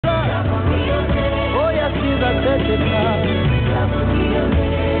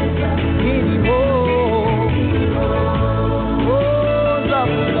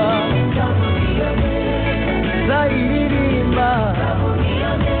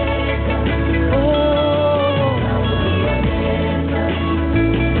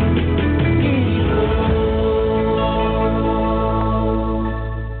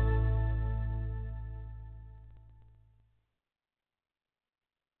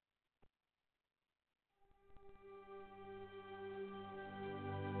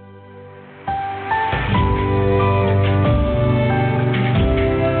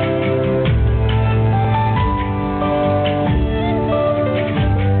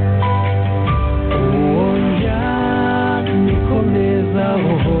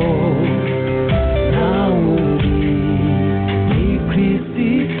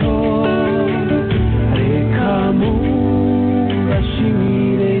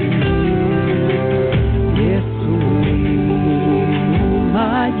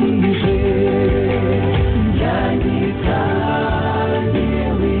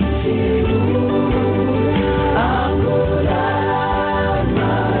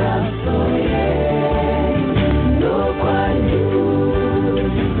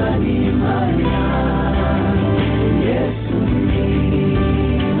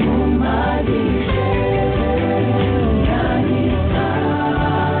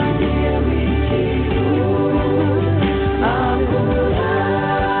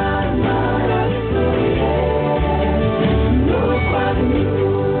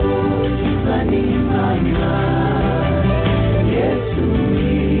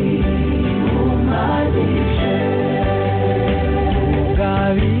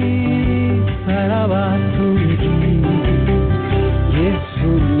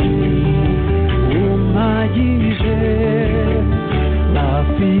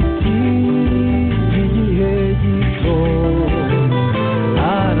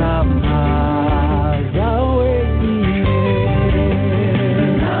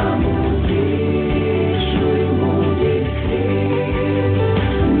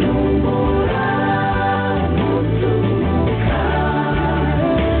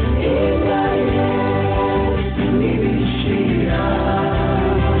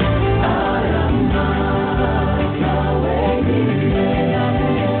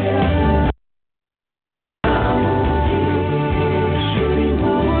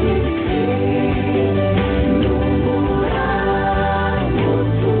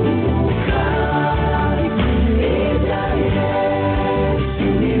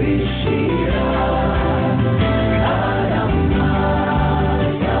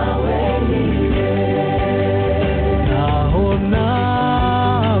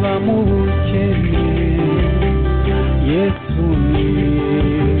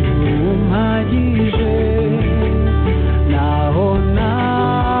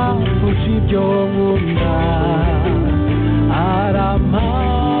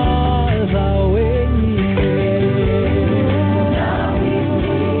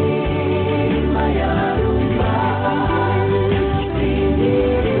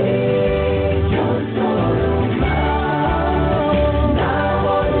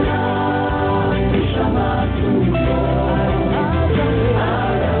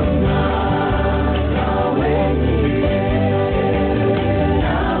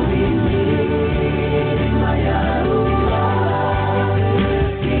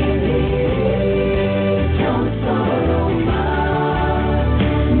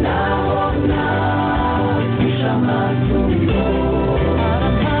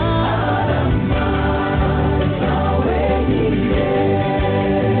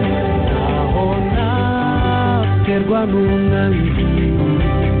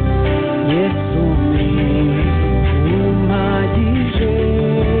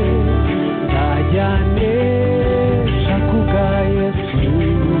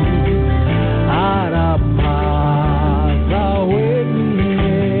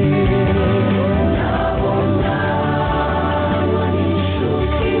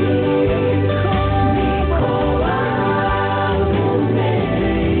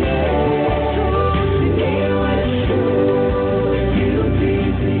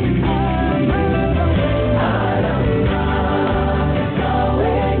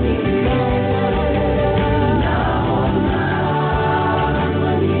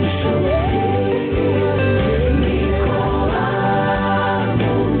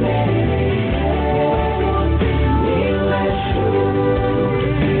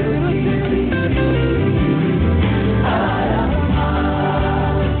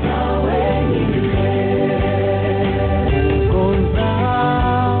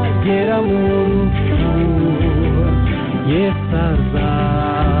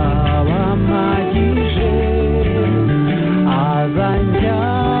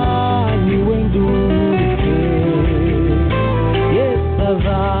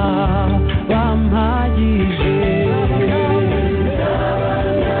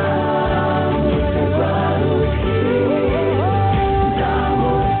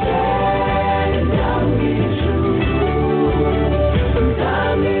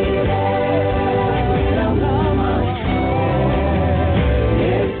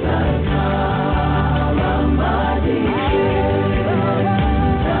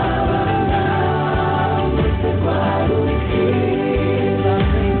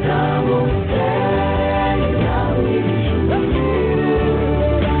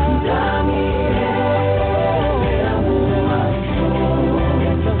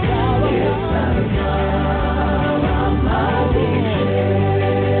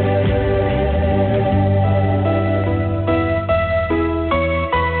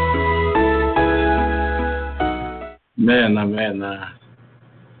Amen.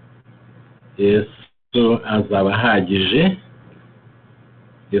 Yesu azaba ahagije.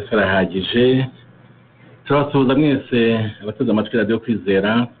 Yesu arahagije. Turabasuhuza mwese abateze amatwi radio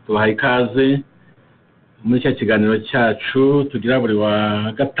Kwizera, tubahaye ikaze muri cya kiganiro cyacu tugira buri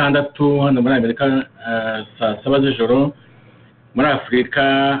wa gatandatu hano muri Amerika saa 7 z'ijoro, muri Afurika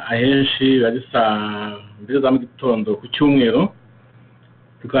ahenshi bari saa 2 za mu gitondo ku cyumweru.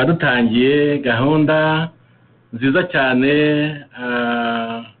 Tukaba dutangiye gahunda nziza cyane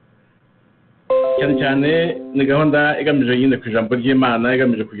cyane ni gahunda igamije yine ku ijambo ry'Imana,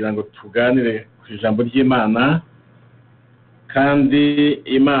 igamije kugira ngo tuganire ku ijambo ry'Imana, kandi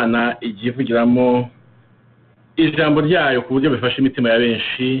Imana igivugiramo ijambo ryayo ku buryo bifasha imitima ya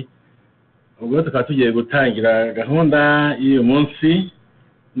benshi. Ubwo tukaba tugiye gutangira gahunda y'uyu munsi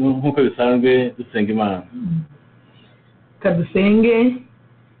nk'uko bisanzwe dusenga Imana. Kadusenge.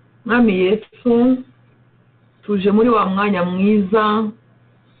 Mwami Yesu, tuje muri wa mwanya mwiza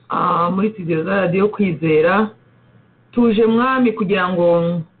muri studio za radio Kwizera. Tuje Mwami kugira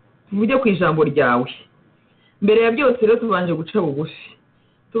ngo tuvuge ku ijambo ryawe. Mbere ya byose rero tubanje guca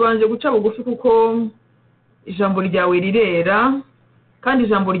bugufi kuko ijambo ryawe rirera, kandi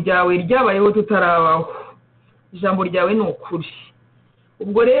ijambo ryawe ryabayeho tutarabaho. Ijambo ryawe ni ukuri.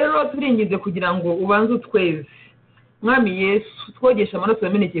 Ubwo rero turingize kugira ngo ubanze utweze. Mwami Yesu, twogesha amaraso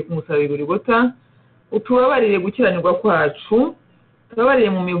yamenekeye ku musaraba Golgotha, utubabarire gukiranirwa kwacu, tubabarire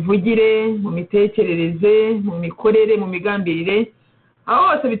mu mivugire, mu mitekerereze, mu mikorere, mu migambirire, aho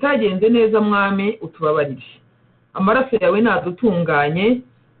hose bitagenze neza Mwami utubabarire. Amaraso yawe nadutunganye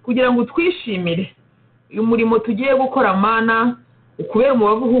kugira ngo twishimire uyu murimo tugiye gukora Mana, ukubera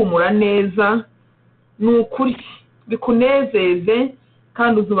umubavu uhumura neza, n'ukuri bikunezeze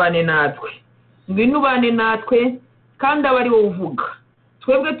kandi uzubane natwe. Ngwino ubane natwe kandi abari wowe uvuga,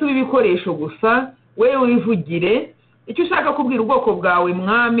 twebwe tubi bikoresho gusa, wewe wivugire icyo ushaka kubwira ubwoko bwawe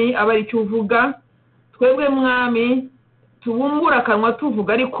Mwami, abari cyo uvuga. Twebwe Mwami tubumbura akanwa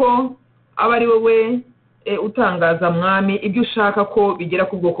tuvuga, ariko abari wowe utangaza Mwami ibyo ushaka ko bigera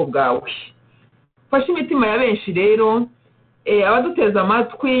ku bwoko bwawe. Fasha imitima ya benshi rero, abaduteza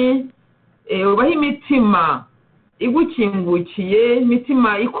amatwi, ubaha imitima igukingukiye,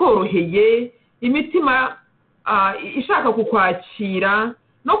 imitima ikoroheye, imitima ishaka kukwakira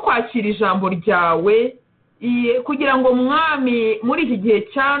no kwakira ijambo ryawe, kugira ngo Mwami muri iki gihe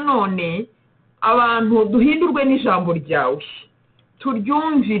cya none abantu duhindurwe n'ijambo ryawe,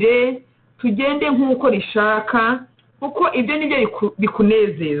 turyumvire, tugende nk'uko rishaka, kuko ibyo nibyo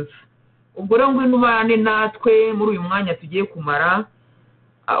bikunezeza. Ubwo rero ngwino ubane natwe muri uyu mwanya tugiye kumara,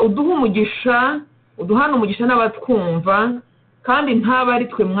 uduha umugisha, uduhana umugisha n'abatwumva, kandi ntaba ari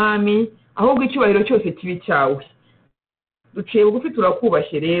twe Mwami, ahubwo icyubahiro cyose kibi cyawe. Duciye bugufi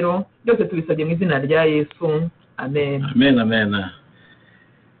turakubashye rero, byose tubisabye mu izina rya Yesu. Amen. Amen.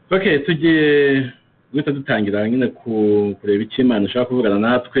 Okay, tugiye guhita dutangira nyine kureba icyo Imana ishaka kuvugana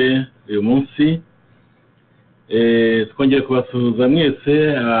natwe uyu munsi. Twongeye kubasuhuza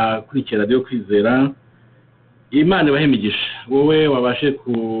mwese akurikira radio Kwizera. Imana ibahe imigisha. Wowe wabashe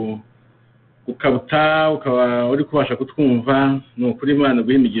kukabuta, ukaba uri kubasha kutwumva, n'ukuri Imana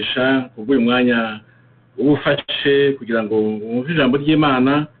iguhe imigisha kubw'uyu mwanya ubufashe kugira ngo wumve ijambo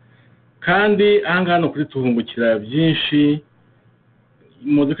ry'Imana, kandi ahangana kuri tuhungukira byinshi.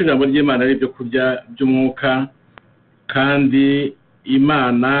 Muzi ko ijambo ry'Imana ari ibyo kurya by'umwuka, kandi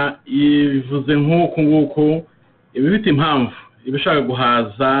Imana ivuze nk'uko nguko ibifite impamvu, ibishaka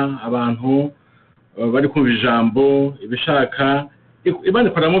guhaza abantu bari kumva ijambo, ibishaka Imana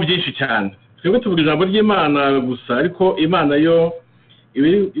ikoramo byinshi cyane. Twebwe tuvuga ijambo ry'Imana gusa, ariko Imana yo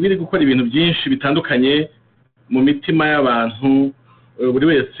ibiri gukora ibintu byinshi bitandukanye mu mitima y'abantu. Buri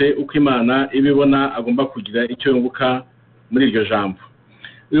wese uko Imana ibibona agomba kugira icyo yunguka muri iryo jambo.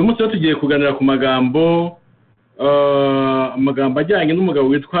 Uyu munsi tugiye kuganira ku amagambo ajyanye n'umugabo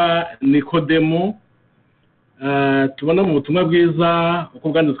witwa Nikodemu. tubona mu butumwa bwiza uko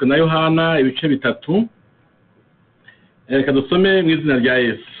bwanditswe na Yohana ibice 3. Reka dusome mu izina rya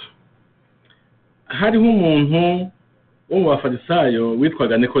Yesu. Hariho umuntu wo mu bafarisayo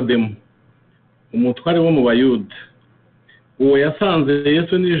witwaga Nikodemu, umutware wo mu Bayuda. Uwo yasanze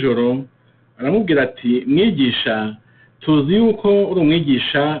Yesu nijoro, aramubwira ati, mwigisha, tuzi yuko uri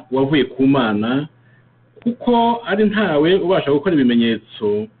umwigisha wavuye ku Mana, kuko ari ntawe ubasha gukora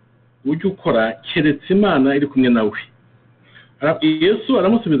ibimenyetso ujye ukora keretse Imana iri kumwe nawe. Yesu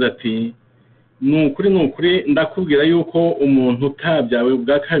aramusubiza ati, nukuri ndakubwira yuko umuntu utabyawe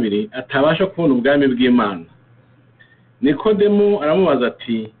ubwa kabiri atabasha kubona ubwami bw'Imana. Nikodemu aramubaza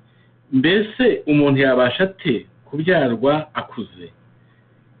ati, mbese umuntu yabasha ate kubyarwa akuze?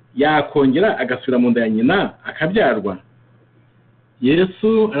 Yakongera agasubira mu nda ya nyina akabyarwa?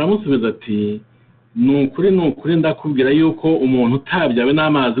 Yesu aramusubiza ati, nukuri ndakubwira yuko umuntu utabyawe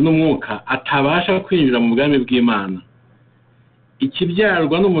n'amazi n'umwuka atabasha kwinjira mu bwami bw'Imana.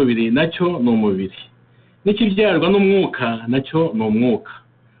 Ikibyarwa n'umubiri nacyo ni umubiri, n'ikibyarwa n'umwuka nacyo ni umwuka.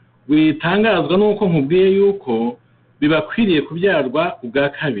 Witangazwa nuko nkubwiye yuko bibakwiriye kubyarwa ubwa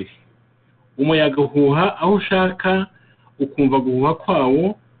kabiri. Umuyaga uhuha aho ushaka, ukumva guhuha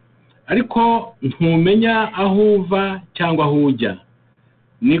kwawo, ariko ntumenya aho uva cyangwa aho ujya.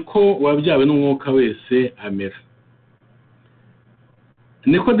 Niko uwabyawe n'umwuka wese amera.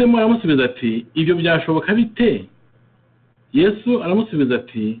 Nikodemu aramusubiza ati, ibyo byashoboka bite? Yesu aramusubiza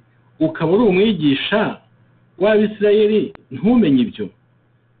ati, ukaba uri umwigisha w'Abisirayeli ntumenye ibyo?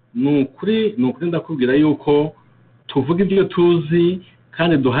 Nukuri ndakubwira yuko tuvuga ibyo tuzi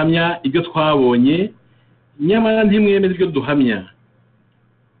kandi duhamya ibyo twabonye, nyamara ntimwemere ibyo duhamya.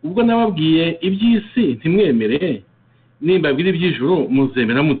 Ubwo nababwiye iby'isi ntimwemere, nimbabwira iby'ijuru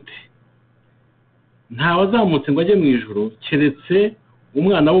muzemera mute? Ntawazamutse ngo ajye mu ijuru keretse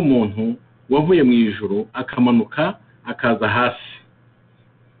umwana w'umuntu wavuye mu ijuru akamanuka akaza hasi.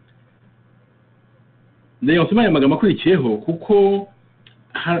 Ndetse nsoma aya magambo akurikiyeho kuko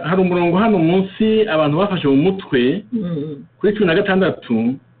hari umurongo hano munsi abantu bafashe mu mutwe kuri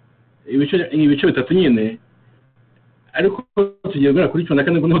 16 ibice 3 nyine, ariko tugiye gura kuri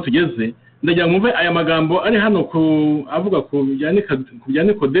 14 niho tugeze. Ndagira ngo mve aya magambo ari hano avuga ku bya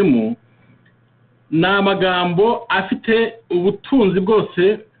Nikodemu. Ni amagambo afite ubutunzi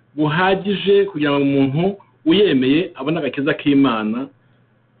bwose buhagije kugira ngo umuntu uyemeye abone agakiza k'Imana.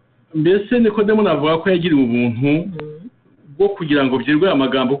 Mbese Nikodemu navuga ko yagiriwe ubuntu bwo kugira ngo byirwe aya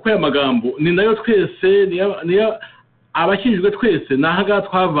magambo, kuko aya magambo ni nayo twese niyo abakijijwe twese nahaga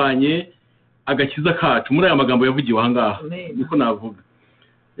twavanye agakiza kacu muri aya magambo yavugiwe aha ngaha. Niko navuga.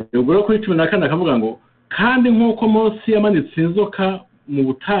 Ubwo kuri 14 akavuga ngo, kandi nk'uko Mose yamanitse inzoka mu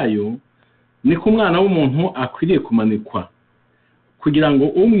butayu, niko umwana w'umuntu akwiriye kumanikwa, kugira ngo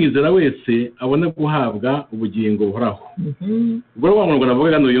umwizera wese abone guhabwa ubugingo buhoraho. Ubwo wa murongo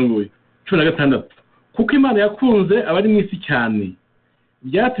navuga hano uyu nguyu 16, kuko Imana yakunze abari mu isi cyane,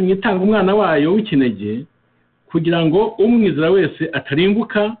 byatumye itanga umwana wayo w'ikinege, kugira ngo umwizera wese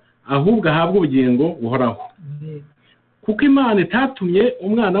atarimbuka ahubwo ahabwe ubugingo buhoraho. Kuko Imana itatumye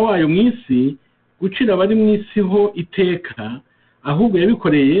umwana wayo mu isi gucira abari mu isi ho iteka, ahubwo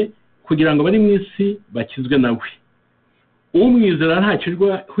yabikoreye kugira ngo abari mu isi bakizwe nawe. Umwizera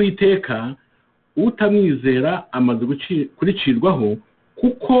ntacirwa ku iteka, utamwizera amaze kuricirwaho,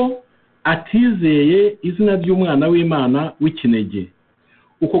 kuko atizeye izina ry'umwana w'Imana w'ikinege.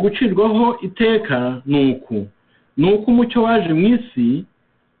 Uko gucirwaho iteka nuko umucyo waje mu isi,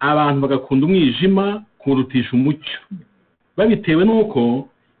 abantu bagakunda umwijima kurutisha umucyo, babitewe nuko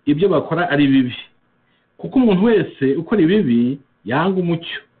ibyo bakora ari bibi. Kuko umuntu wese ukora ibibi yanga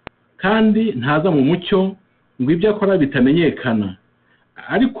umucyo, kandi ntaza mu mucyo ngo ibyo akora bitamenyekana.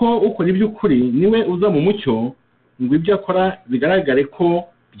 Ariko ukora iby'ukuri niwe uza mu mucyo, ngo ibyo akora bigaragare ko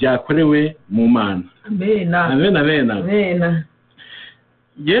byakorewe mu Mana. Amen. Amen, amen. Amen.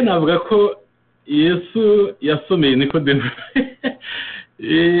 Ye navuga ko Yesu yasomeye Nikodemu.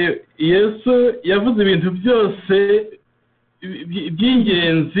 Yesu yavuze ibintu byose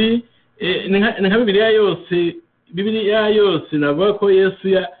by'ingenzi, nka Bibiliya yose navuga ko Yesu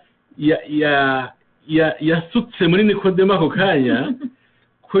yasutse muri Nikodemu ako kanya,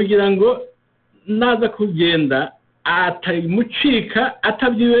 kugira ngo naza kugenda atamucika,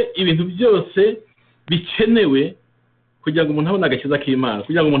 atabyiwe ibintu byose bikenewe kugira ngo umuntu abone agakiza k'Imana,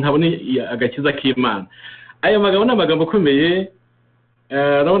 kugira ngo umuntu abone agakiza k'Imana. Aya magambo ni amagambo akomeye.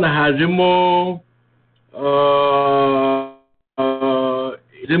 Urabona hajemo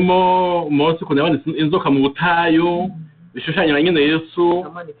Mose ukuntu yabonetse inzoka mu butayu, bishushanya na nyine Yesu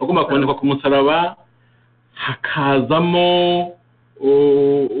agomba kuboneka ku musaraba. Hakazamo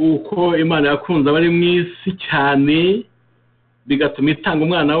kuko Imana yakunze abari mu isi cyane bigatuma itanga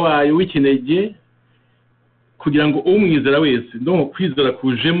umwana wayo w'ikinege kugira ngo umwizera wese no kwizera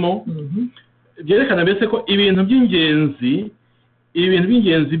kujemo byerekana mbese ko ibintu by'ingenzi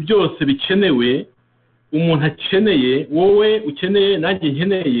byose bikenewe umuntu akeneye, wowe ukeneye nanjye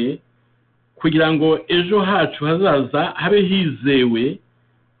nkeneye, kugira ngo ejo hacu hazaza habe hizewe,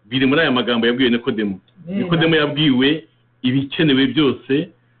 biri muri aya magambo yabwiwe Nikodemu. Nikodemu yabwiwe ibikenewe byose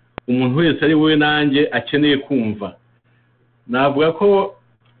umuntu wese ari wowe nanjye akeneye kumva. Navuga ko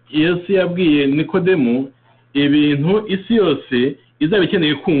Yesu yabwiye Nikodemu ibintu isi yose izaba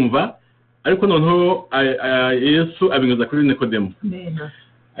ikeneye kumva, ariko noneho Yesu abinyuza kuri Nikodemu.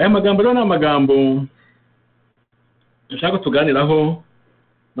 Aya magambo rero ni amagambo nshaka tuganiraho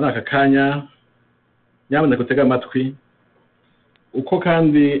muri aka kanya. Nyamuneka utega amatwi, uko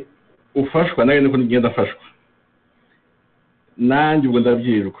kandi ufashwa nawe niko ngenda afashwa. Nanjye ubwo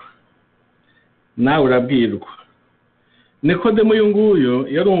ndabwirwa, nawe urabwirwa. Nikodemu uyu nguyu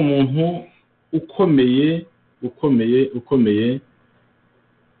yari umuntu ukomeye.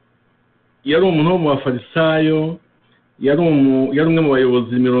 Yari umuntu wo mu bafarisayo, yari umwe mu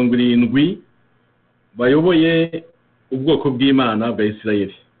bayobozi 70 bayoboye ubwoko bw'Imana bwa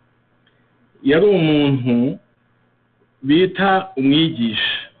Isirayeli. Yari umuntu bita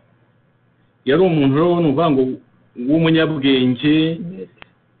umwigisha, yari umuntu rero nuvuga ngo w'umunyabwenge,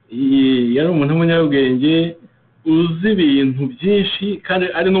 yari umuntu w'umunyabwenge uzi ibintu byinshi kandi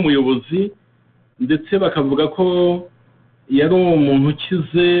ari n'umuyobozi, ndetse bakavuga ko yari umuntu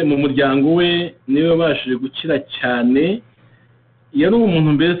ukize mu muryango we, niwe wabashije gukira cyane. Yari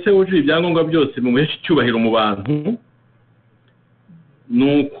umuntu mbese wujuje ibyangombwa byose mu muhesha icyubahiro mu bantu.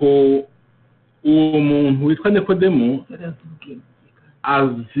 Nuko uwo muntu witwa Nikodemu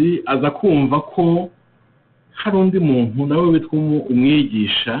aza kumva ko hari undi muntu nawe witwa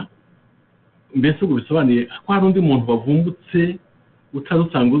umwigisha, mbese ubwo bisobanuye ko hari undi muntu wavumbutse utari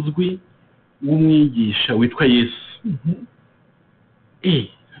usanzwe uzwi w'umwigisha witwa Yesu.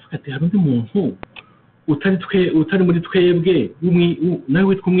 Avuga ati hari undi muntu utari muri twebwe nawe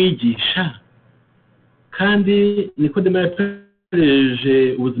witwa umwigisha. Kandi Nikodemu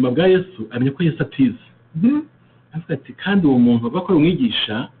yategereje ubuzima bwa Yesu, amenya ko Yesu atize. Avuga ati kandi uwo muntu bakora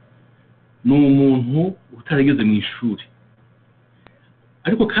umwigisha ni umuntu utarageze mu ishuri.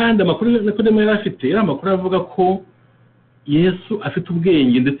 Ariko kandi amakuru Nikodemu yari afite yari amakuru avuga ko Yesu afite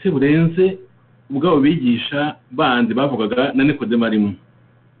ubwenge ndetse burenze ubwabo bigisha bandi bavugaga na Nikodemu arimo.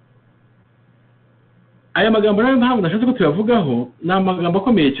 Aya magambo rero ntabwo nashatse ko tuyavugaho, ni amagambo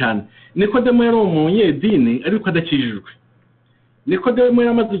akomeye cyane. Nikodemu yari umunyedini ariko adakijijwe. Nikodemu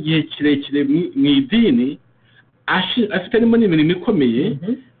yamaze igihe kirekire mu idini, afite n'imirimo ikomeye,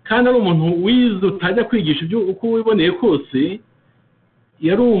 kandi ari umuntu wize utajya kwigisha ibyo uko wiboneye kose.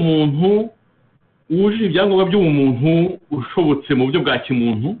 Yari umuntu wujuje ibyangombwa by'umuntu ushobotse mu buryo bwa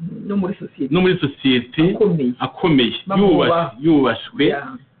kimuntu no muri sosiyete, akomeye,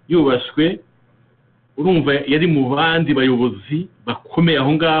 yubashwe. Urumva yari mu bandi bayobozi bakomeye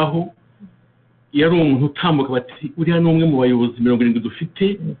aho ngaho. Yari umuntu utambuka bati uriya ni umwe mu bayobozi 70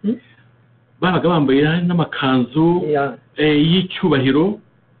 dufite. Babaga bambaye n'amakanzu y'icyubahiro,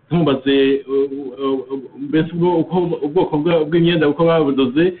 ntumbaze mbese ubwoko bw'imyenda uko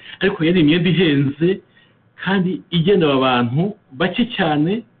babudoze, ariko yari imyenda ihenze kandi igenewe abantu bake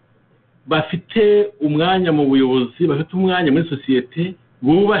cyane bafite umwanya mu buyobozi, bafite umwanya muri sosiyete,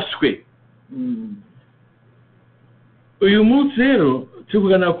 bubashwe. Uyu munsi rero turi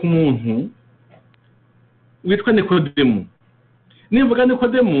kuganira ku muntu witwa Nikodemu. Nivuga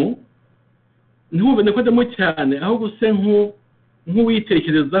Nikodemu, ntiwumve Nikodemu cyane, ahubwo se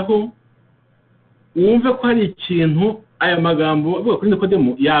nk'uwitekerezaho, wumve ko hari ikintu aya magambo avuga kuri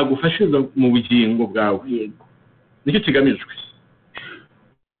Nikodemu yagufashiriza mu bugingo bwawe. Yego, nicyo kigamijwe.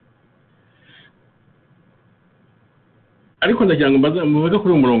 Ariko ndagira ngo mvuge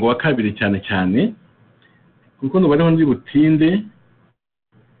kuri umurongo wa 2 cyane kuko nubariho ndi butinde.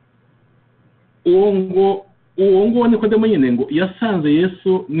 Uwo ngo Nikodemu nyine ngo yasanze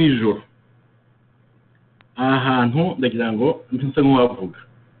Yesu nijoro ahantu. Ndagira ngo nse nk'uwavuga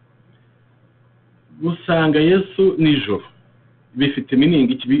gusanga Yesu nijoro bifite meaning,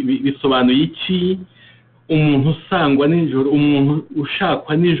 bisobanuye iki? Umuntu usangwa nijoro, umuntu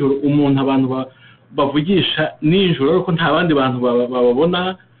ushakwa nijoro, umuntu abantu bavugisha nijoro ariko nta bandi bantu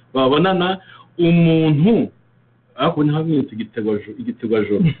babonana, umuntu ako ni hamwe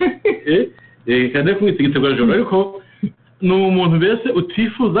igitegwajoro kandi kumwita igitegwajoro, ariko ni umuntu mbese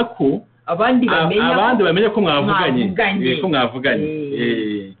utifuza ko abandi bamenya ko mwavuganye.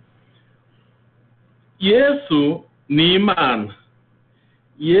 Yesu ni Imana,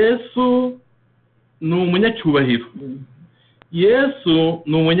 Yesu ni umunyacyubahiro, Yesu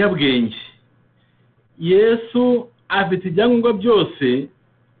ni umunyabwenge, Yesu afite ibyangombwa byose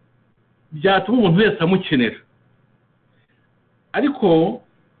byatuma umuntu wese amukenera. Ariko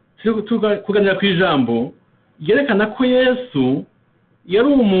kuganira ku ijambo ryerekana ko Yesu yari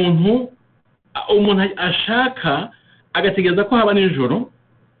umuntu ashaka agategereza ko haba nijoro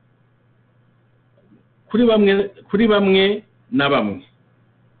kuri bamwe na bamwe.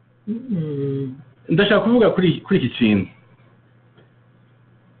 Ndashaka kuvuga kuri iki kintu.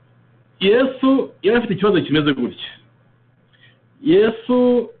 Yesu yari afite ikibazo kimeze gutya.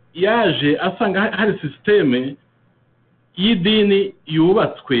 Yesu yaje asanga hari systeme y'idini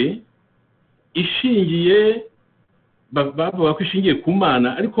yubatswe ishingiye, bavuga ko ishingiye ku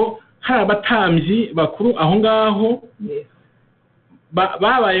Mana, ariko hari abatambyi bakuru aho ngaho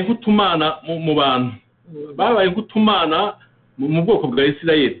babaye nk'utumana mu bantu, babaye nk'utumana mu bwoko bwa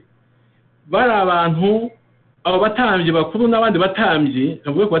Isirayeli. Bari abantu, abo batambyi bakuru n'abandi batambyi,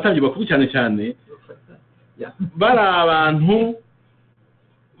 kavuga ko batambyi bakuru cyane cyane, bari abantu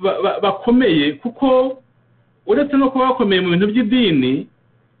bakomeye, kuko uretse no kuba bakomeye mu bintu by'idini,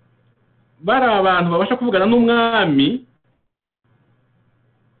 bari abantu babasha kuvugana n'umwami.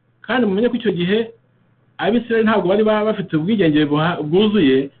 Kandi mumenye ko icyo gihe Abisirayeli ntabwo bari bafite ubwigenge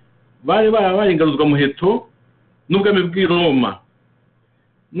bwuzuye, bari barengaruzwa muheto n'ubwami bw'i Roma.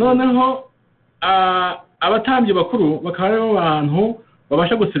 Noneho abatambyi bakuru bakaba ari abantu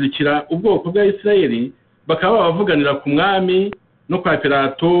babasha guserukira ubwoko bwa Isirayeli, bakaba bavuganira ku mwami no kwa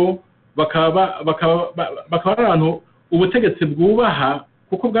Pilato, bakaba ari abantu ubutegetsi bwubaha,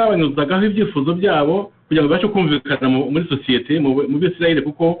 kuko bwabanyuzagaho ibyifuzo byabo kugira ngo babashe kumvikana muri sosiyete mu Bisirayeli,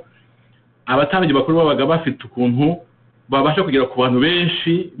 kuko abatambyi bakuru babaga bafite ukuntu babasha kugera ku bantu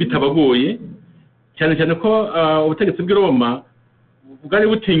benshi bitabagoye, cyane cyane ko ubutegetsi bw'i Roma bwari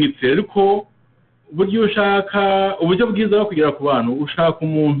butinyitse. Ariko uburyo ushaka uburyo bwiza bwo kugera ku bantu, ushaka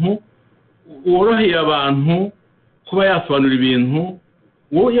umuntu woroheye abantu kuba yasobanura ibintu.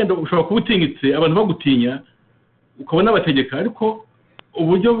 Wowe yenda ushobora kuba utinyitse, abantu bagutinya, ukabona abategeka. Ariko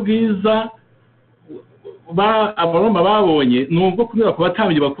uburyo bwiza Abaroma babonye ni ubwo kunyura ku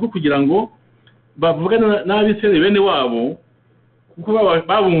batambyi bakuru kugira ngo bavugane n'Abisirayeli bene wabo, kuko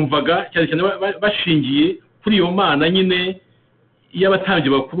babumvaga cyane cyane bashingiye kuri iyo Mana nyine y'abatambyi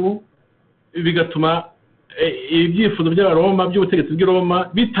bakuru, bigatuma ibyifuzo by'Abaroma, by'ubutegetsi bw'i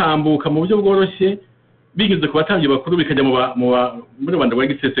Roma bitambuka mu buryo bworoshye binyuze ku batambyi bakuru, bikajya muri rubanda rwa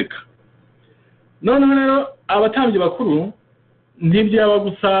giseseka. Noneho rero abatambyi bakuru ntibyaba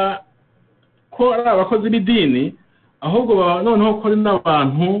gusa ko ari abakozi b'idini, ahubwo noneho ko ari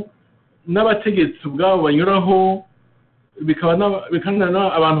n'abantu n'abategetsi ubwabo banyuraho, bikana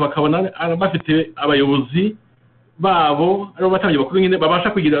abantu bakabona bafite abayobozi babo, ari abatambyi bakuru nyine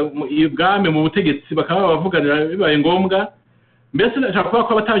babasha kugira ibwami mu butegetsi, bakaba bavuganira bibaye ngombwa. Mbese nshaka kuvuga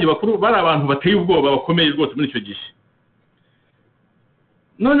ko abatambyi bakuru bari abantu bateye ubwoba, bakomeye rwose muri icyo gihe.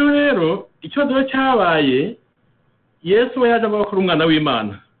 Noneho rero ikibazo cyabaye, Yesu we yaje avuga ko ari umwana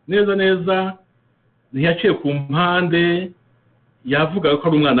w'Imana neza neza, ntiyaciye ku mpande, yavugaga ko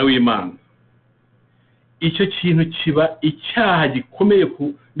ari umwana w'Imana. Icyo kintu kiba icyaha gikomeye,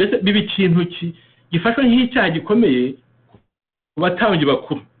 mbese biba ikintu gifashwe nk'icyaha gikomeye ku batambyi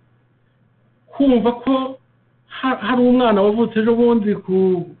bakuru, kumva ko hari umwana wavutse ejo bundi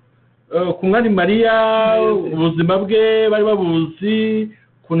ku mwari Mariya, ubuzima bwe bari babuzi,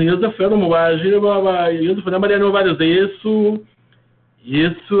 ukuntu Yosefu yari umubaji, Yosefu na Mariya nibo bareze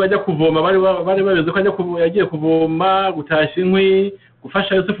Yesu ajya kuvoma, bari babizi ko yagiye kuvoma, gutashya inkwi,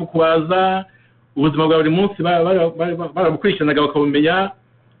 gufasha Yosefu kubaza. Ubuzima bwa buri munsi barabukurikiranaga bakabumenya.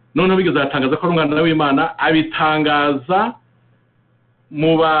 Noneho bigeze atangaza ko ari umwana w'Imana, abitangaza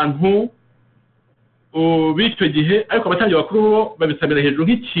mu bantu b'icyo gihe. Ariko abatambyi bakuru bo babisamira hejuru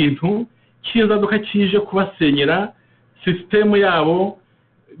nk'ikintu cy'inzaduka kije kubasenyera sisitemu yabo,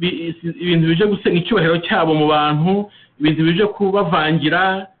 ibintu bije gusenya icyubahiro cyabo mu bantu, ibintu bije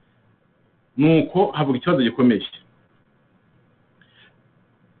kubavangira. Nuko havuga ikibazo gikomeye.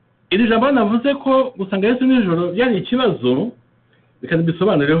 Iri jambo navuze ko gusanga Yesu nijoro byari ikibazo, reka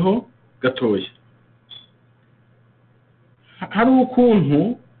bisobanureho gatoya. Hari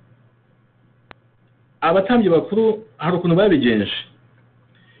ukuntu abatambyi bakuru, hari ukuntu babigenje.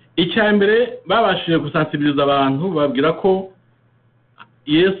 Icya mbere, babashije gusansibiriza abantu, babwira ko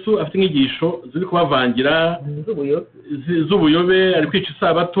Yesu afite inyigisho ziri kubavangira z'ubuyobe, ari kwica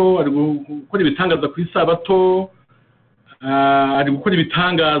isabato, ari gukora ibitangaza ku isabato, ari gukora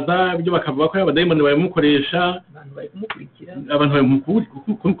ibitangaza byo bakavuga ko abadayimoni babimukoresha, abantu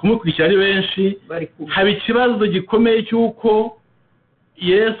bari kumukurikira ari benshi. Haba ikibazo gikomeye cy'uko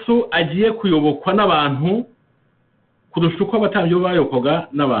Yesu agiye kuyobokwa n'abantu kurusha uko abatambyi bayokwaga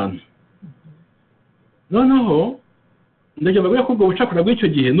n'abantu. Noneho ndagira ngo ko ubwo bucakura bw'icyo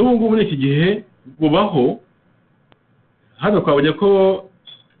gihe n'ubu ngubu muri iki gihe bubaho. Hano twabonye ko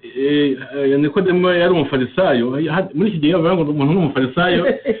Nikodemu yari umufarisayo. Muri iki gihe bavuga ngo umuntu n'umufarisayo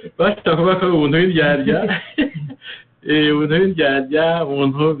bashaka kuvuga ko ubuntu bw'ibyarya ubuntu bw'ibyarya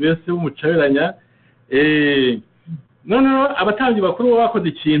umuntu bese w'umucaberanya. Noneho abatambyi bakuru bakoze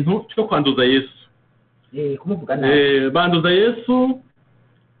ikintu cyo kwanduza Yesu, kumuvuga nabi. Banduza Yesu,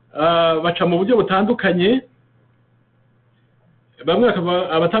 baca mu buryo butandukanye. Bamwe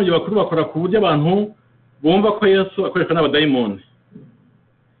abatambyi bakuru bakora ku buryo abantu bumva ko Yesu akoreshwa n'abadayimoni.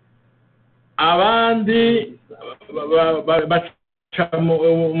 Abandi baca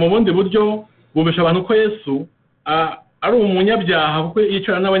mu bundi buryo bumvisha abantu ko Yesu ari umunyabyaha kuko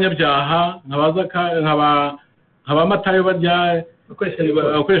yicara n'abanyabyaha nk'aba Matayo barya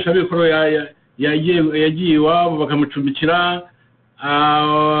akoresha abikoro yagiye iwabo bakamucumbikira,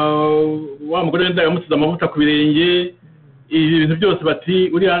 wa mugore wenda yamusize amavuta ku birenge. Ibi bintu byose bati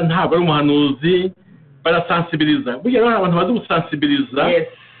uriya ntabwo ari umuhanuzi. Barasensibiliza. Burya rero abantu bazi gusensibiliza.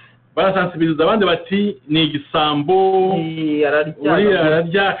 Barasensibiliza. Abandi bati ni igisambo, uriya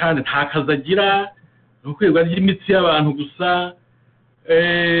ararya kandi nta kazi agira, ni ukwirwa ry'imitsi y'abantu gusa.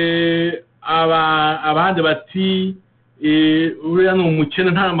 Abandi bati uriya ni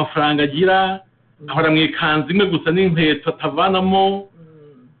umukene nta mafaranga agira, ahora mu ikanzu imwe gusa n'inkweto atavanamo.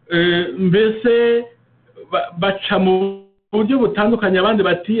 Mbese baca mu buryo butandukanye. Abandi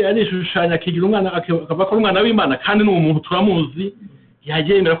bati arishushanya akigira umwana, akavuga ko ari umwana w'Imana kandi ni umuntu turamuzi,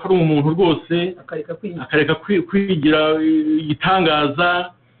 yagenda ko ari umuntu rwose, akareka kwigira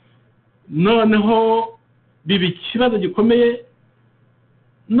igitangaza. Noneho biba ikibazo gikomeye.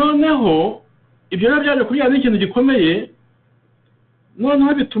 Noneho ibyo rero byaje kubyara n'ikintu gikomeye.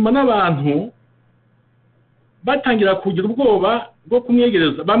 Noneho bituma n'abantu batangira kugira ubwoba bwo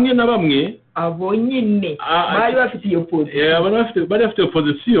kumwegereza. Bamwe na bamwe abo nyine bari bafite iyo position, bari bafite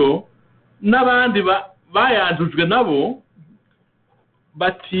opozisiyo, n'abandi bayandujwe nabo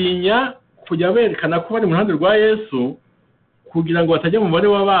batinya kujya berekana ko bari mu ruhande rwa Yesu kugira ngo batajya mu mubare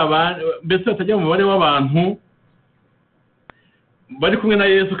mbese batajya mu mubare w'abantu bari kumwe na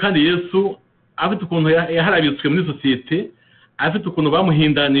Yesu. Kandi Yesu afite ukuntu yaharabitswe muri sosiyete, afite ukuntu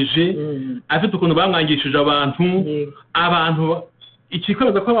bamuhindanije, afite ukuntu bamwangishije abantu.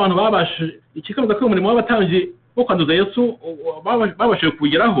 Ikikomeza ko abantu ikikomeza ko umurimo w'abatambyi wo kwanduza Yesu babashije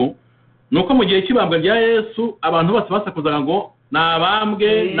kugeraho nuko mu gihe cy'ibambwa rya Yesu abantu bose basakuzaga ngo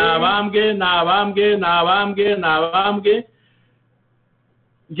nabambwe nabambwe nabambwe nabambwe nabambwe.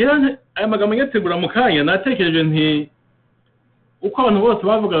 Ngira aya magambo nyategura mu kanya natekereje nti uko abantu bose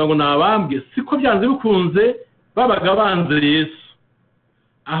bavugaga ngo nabambwe siko byanze bikunze babaga banze Yesu,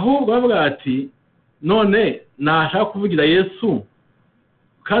 ahubwo bavuga ati none nashaka kuvugira Yesu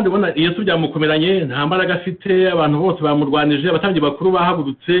kandi ubona Yesu byamukomeranye, nta mbaraga afite, abantu bose bamurwanije, abatambyi bakuru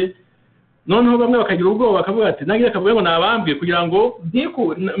bahagurutse. Noneho bamwe bakagira ubwoba bakavuga ati nange akavuga ngo nabambwe kugira ngo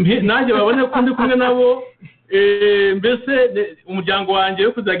nanjye babone ko ndi kumwe nabo, mbese umuryango wanjye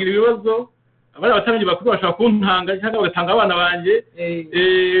yo kuzagira ibibazo. Abari abatambyi bakuru bashaka kuntanga cyangwa bagatanga abana banjye.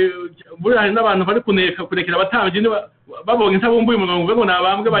 Buri hari n'abantu bari kurekera abatambyi babonye ntabumbuye umuntu ngo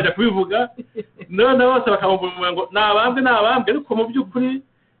nabambwe bajya kubivuga. None bose bakamubwira ngo nabambwe ariko mu by'ukuri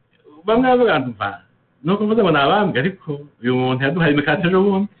bamwe bavuga ngo nuko mvuze ngo nabambwe ariko uyu muntu yaduhaye imikate ejo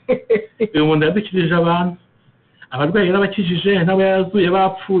bundi, uyu muntu yadukirije abantu, abarwayi yarabakijije, n'abo yazuye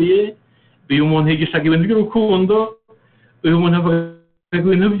bapfuye, uyu muntu yigishaga ibintu by'urukundo, uyu muntu avuga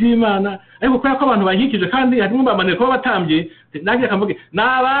ibintu by'Imana. Ariko kubera ko abantu bankikije kandi harimo bamaneye kuba batambye, nange akamvuga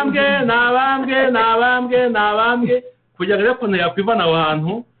nabambwe kugira ngo rero yakwivana aho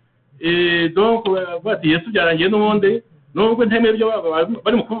hantu. Donc bati Yesu byarangiye n'ubundi nubwo ntemeye ibyo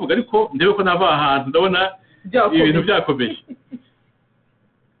bari mu kuvuga, ariko ndebe ko nava ahantu ndabona ibintu byakomeye.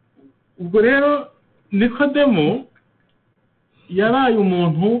 Ubwo rero Nikodemu yabaye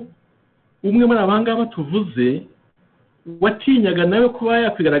umuntu umwe muri abangaba tuvuze watinyaga nawe kuba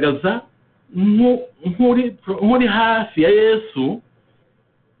yakwigaragaza nk'uri hafi ya Yesu,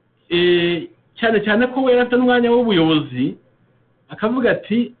 cyane cyane ko we afite n'umwanya w'ubuyobozi. Akavuga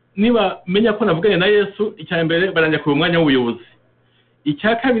ati niba menya ko navuganye na Yesu, icya mbere baranja ku mwanya w'ubuyobozi,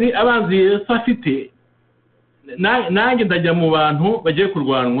 icya kabiri abanzi Yesu afite nange ndajya mu bantu bagiye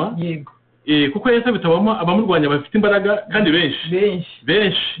kurwanwa. Kuko Yesu bitabamo abamurwanya bafite imbaraga kandi benshi.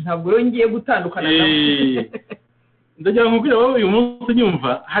 Ntabwo rero ngiye gutandukana nabo. Ndagira ngo nkubwire wowe uyu munsi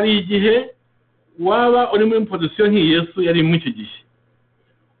nyumva, hari igihe waba uri muri position nk'iyi Yesu yari muri iki gihe,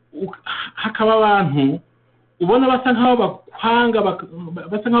 hakaba abantu ubona basa nkaho bakwanga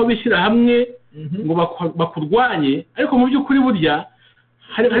basa nkaho bishyira hamwe ngo bakurwanye ariko mu by'ukuri burya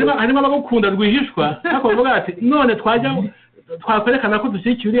harimo abagukunda rwihishwa ariko bavuga ati none twakwerekana ko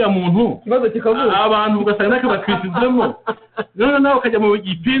dushyigikiye uriya muntu ikibazo kikavuga abantu ugasanga nako bakwisizemo none nawe ukajya mu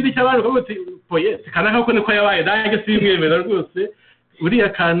gipindi cy'abantu ukavuga ati poye kanaka ko niko yabaye nanjye simwemera rwose uriya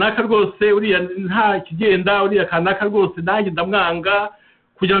kanaka rwose uriya nta kigenda uriya kanaka rwose nanjye ndamwanga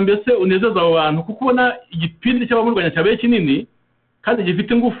kugira ngo mbese unezeze abo bantu kuko ubona igipindi cy'abamurwanya cyabaye kinini kandi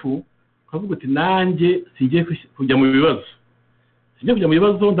gifite ingufu ukavuga uti nanjye singiye kujya mu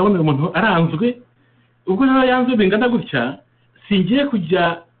bibazo ndabona umuntu aranzwe ubwo rero yanzwe bingana gutya singiye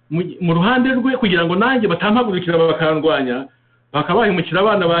kujya mu ruhande rwe kugira ngo nanjye batampagurukira bakandwanya bakabahimukira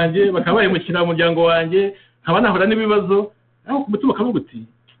abana banjye bakabahimukira umuryango wanjye nkaba nahora n'ibibazo ariko ku mutima ukavuga uti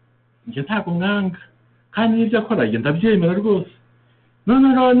njye ntabwo mwanga kandi n'ibyo akora njye ndabyemera rwose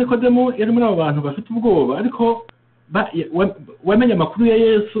none Nikodemu yari muri abo bantu bafite ubwoba ariko wamenye amakuru ya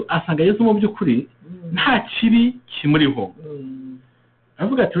Yesu asanga Yesu mu by'ukuri nta kibi kimuriho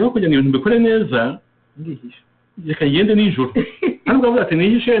avuga ati rero kugira ngo ibintu mbikore neza reka ngende nijoro ariko avuga ati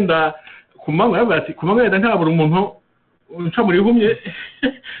nihishe nda ku manywa avuga ati ku manywa ntabura umuntu unca muri humye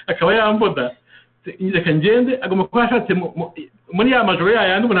akaba yamboda reka ngende agomba kuba ashatse muri ya majoro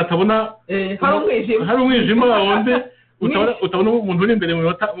yayandi umuntu atabona hari umwijima wawundi utabona umuntu uri imbere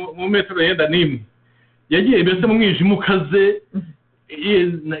mu metero yenda n'imwe yagiye mbese mu mwijima ukaze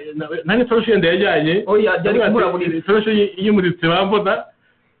nta n'itoroshi yenda yajyanye itoroshi yimuritse bamboda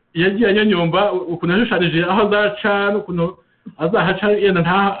yagiye anyonyomba ukuntu yashushanije aho azaca n'ukuntu azahaca yenda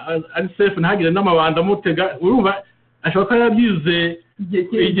ari sefu ntagire n'amabanda amutega urumva ashobora kuba yarabyize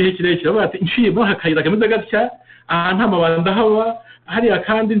igihe kirekire avuga ati nciyemo akayira kameze gatya aha nta mabanda haba hariya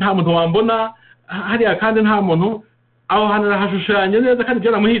kandi nta muntu wambona hariya kandi nta muntu aho hantu arahashushanya neza kandi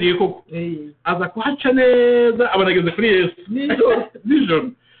byaramuhiriye koko aza kuhaca neza abona ageze kuri Yesu nijoro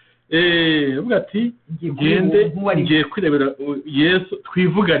avuga ati ngiye kwirebera Yesu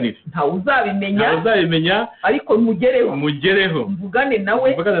twivuganire ntawe uzabimenya ariko mugereho mvugane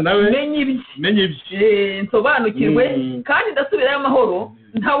nawe menye ibye nsobanukirwe kandi ndasubirayo amahoro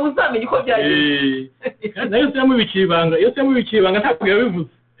ntawe uzamenya uko byagenze na Yesu yamubikiye ibanga ntabwo yabivuze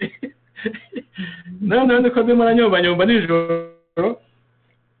none ko ndimo aranyobanyomba nijoro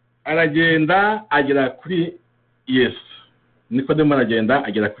aragenda agera kuri Yesu Nikodemu aragenda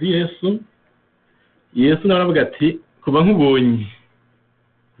agera kuri Yesu nawe aravuga ati kuba nkubonye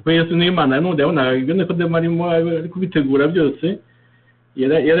kuko Yesu ni Imana n'undi yabonaga ibyo Nikodemu arimo ari kubitegura byose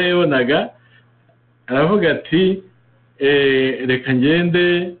yarayobonaga aravuga ati reka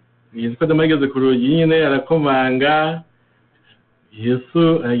ngende Nikodemu ageze ku rugi nyine arakomanga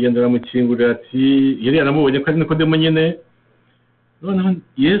Yesu aragenda aramukingurira ati yari yaramubonye ko ari Nikodemu nyine noneho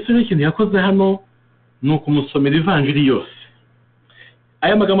Yesu n'ikintu yakoze hano ni ukumusomera ivanjiri yose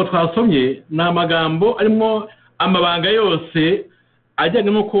aya magambo twasomye ni amagambo arimo amabanga yose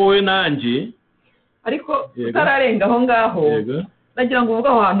ajyanye n'uko wowe nanjye ariko utararenga aho ngaho nagira ngo uvuge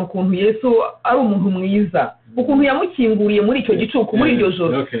aho hantu ukuntu Yesu ari umuntu mwiza ukuntu yamukinguriye muri icyo gicuku muri iryo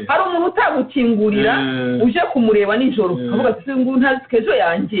joro hari umuntu utagukingurira uje kumureba nijoro avuga ati ngo ntazi kejo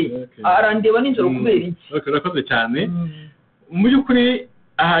yanjye arandeba nijoro kubera iki urakoze cyane mu by'ukuri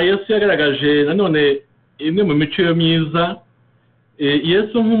aha Yesu yagaragaje nanone imwe mu mico yo myiza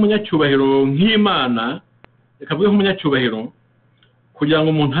Yesu nk'umunyacyubahiro nk'Imana ikavuga nk'umunyacyubahiro kugira ngo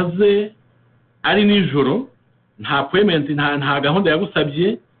umuntu aze ari nijoro nta appointment nta gahunda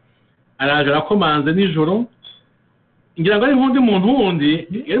yagusabye araje arakomanze nijoro ngira ngo ari nk'undi muntu wundi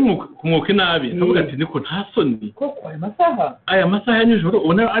yari ku mwuka inabi akavuga ati niko nta soni koko aya masaha ya nijoro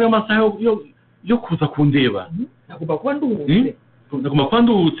ubona ari amasaha yo kuza kundeba nagomba kuba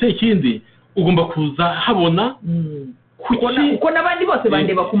nduhutse ikindi ugomba kuza habona kuko n'abandi bose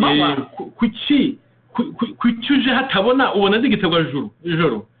bandeba ku manywa kuki uje hatabona ubona ndi gitegwa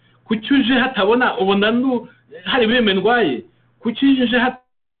ijoro kuki uje hatabona ubona hari ibireme ndwaye kuki uje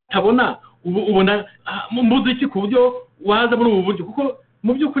hatabona ubona mbuze iki ku buryo waza muri ubu buryo kuko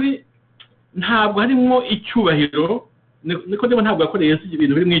mu by'ukuri ntabwo harimo icyubahiro Nikodemu ntabwo yakoreye Yesu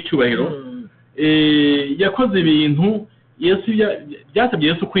ibintu biri mu icyubahiro yakoze ibintu Yesu byasabye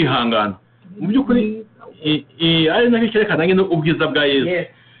Yesu kwihangana mu by'ukuri ari nacyo cyerekana nyine ubwiza bwa Yesu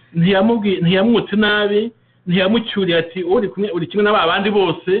ntiyamwutse nabi ntiyamucyuriye ati uri kimwe n'aba bandi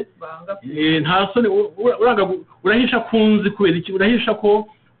bose nta soni urahisha kunzi kubera iki urahisha ko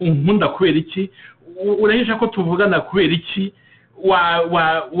unkunda kubera iki urahisha ko tuvugana kubera iki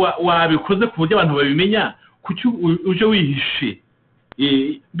wabikoze ku buryo abantu babimenya kuki uje wihishe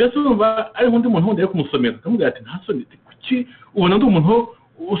mbese urumva ari undi muntu wundi ari kumusomera akamubwira ati nta soni kuki ubona ndi umuntu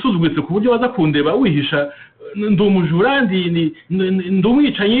usuzuguritse ku buryo waza kundeba wihisha ndi umujura ndi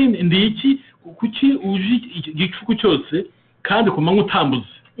umwicanyi ndi iki kuki uje igicuku cyose kandi ku manywa utambuze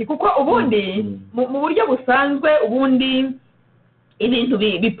kuko ubundi mu buryo busanzwe ubundi ibintu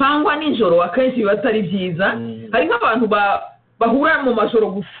bipangwa nijoro akenshi biba atari byiza hari nk'abantu bahura mu majoro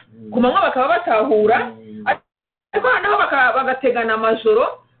gusa ku manywa bakaba batahura ariko noneho bagategana amajoro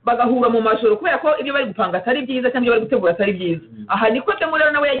bagahura mu majoro kubera ko ibyo bari gupanga atari byiza cyangwa ibyo bari gutegura atari byiza aha Nikodemu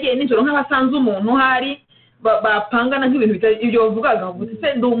rero nawe yagiye nijoro nk'abasanze umuntu hari bapangana nk'ibintu bitari ibyo wavugaga ngo se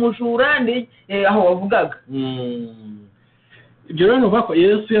ndi umujura ndi aho wavugaga ibyo rero nuvuga ko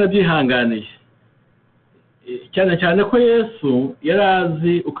Yesu yarabyihanganiye cyane cyane ko Yesu yari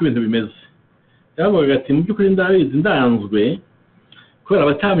azi uko ibintu bimeze yaravugaga ati mu by'ukuri ndabizi ndanzwe kubera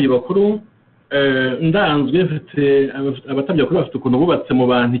abatambyi bakuru ndanzwe mfite abatambyi bakuru bafite ukuntu bubatse mu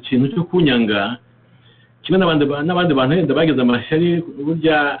bantu ikintu cyo kunyanga kimwe n'abandi bantu wenda bageze amashyari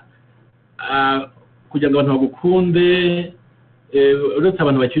burya kugira ngo abantu bagukunde uretse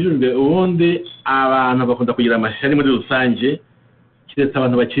abantu bakijijwe ubundi abantu bakunda kugira amashyari muri rusange kiretse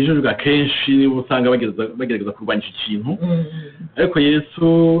abantu bakijijwe akenshi niba usanga bagerageza kurwanya iki kintu ariko Yesu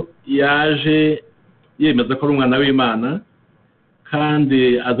yaje yemeza ko ari umwana w'Imana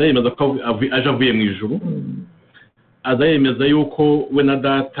kandi aza yemeza ko aje avuye mu ijuru aza yemeza yuko we na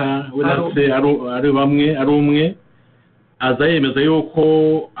data we na se ari bamwe ari umwe aza yemeza yuko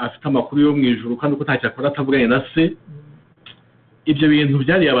afite amakuru yo mu ijuru kandi ko ntacyo akora atavuganye na se ibyo bintu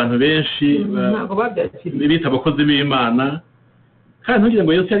byari abantu benshi bita abakozi b'Imana kandi ntugire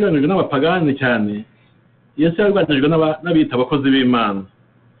ngo Yesu yarwanijwe n'abapagani cyane Yesu yarwanijwe n'abita abakozi b'Imana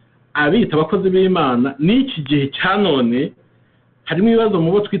abita abakozi b'Imana n'iki gihe cya none harimo ibibazo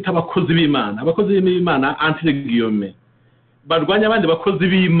mu bo twita abakozi b'Imana antilegiyome barwanya abandi bakozi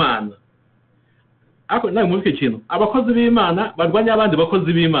b'Imana ariko nawe mwumve ikintu abakozi b'Imana barwanya abandi bakozi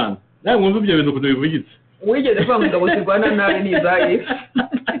b'Imana nawe mwumve ibyo bintu ukuntu bivugitse wigeze kwa mugabo zirwana nabi n'iza Yesu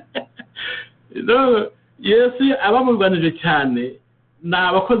Yesu abamurwanije cyane ni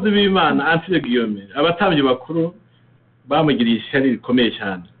abakozi b'Imana antilegiyome abatambyi bakuru bamugiriye ishyari rikomeye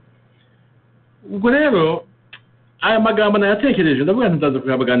cyane ubwo rero aya magambo nayatekereje ndavuga nti ndaza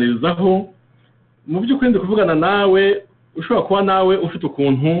kuyabaganirizaho mu by'ukuri ndi kuvugana nawe ushobora kuba nawe ufite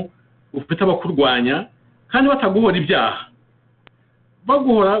ukuntu ufite abakurwanya kandi bataguhora ibyaha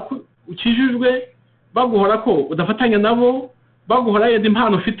baguhora ukijijwe baguhora ko udafatanya nabo baguhora yenda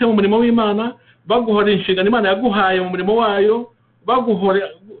impano ufite mu murimo w'Imana baguhora inshingano Imana yaguhaye mu murimo wayo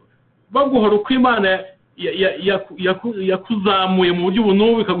baguhora uko Imana yakuzamuye mu buryo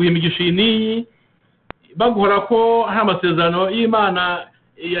ubu ikaguha imigisha n'iyi baguhora ko hari amasezerano y'Imana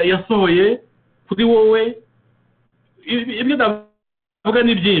yasohoye kuri wowe ibyo ndavuga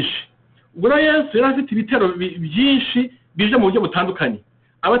ni byinshi ubwo rero Yesu yari afite ibitero byinshi bije mu buryo butandukanye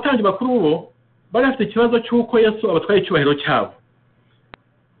abatambyi bakuru bo bari bafite ikibazo cy'uko Yesu abatwaye icyubahiro cyabo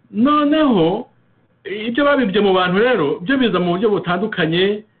noneho ibyo babibye mu bantu rero byo biza mu buryo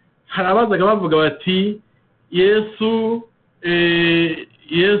butandukanye hari abazaga bavuga bati Yesu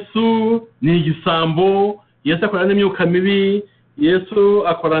ni igisambo Yesu akorana n'imyuka mibi Yesu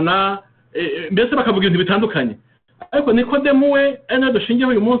akorana mbese bakavuga ibintu bitandukanye ariko Nikodemu we ari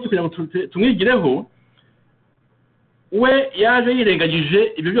dushingiyeho uyu munsi kugira ngo tumwigireho we yaje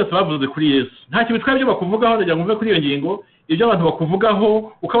yirengagije ibyo byose bavuze kuri Yesu ntacyo bitwaye ibyo bakuvugaho ndagira ngo mve kuri iyo ngingo ibyo abantu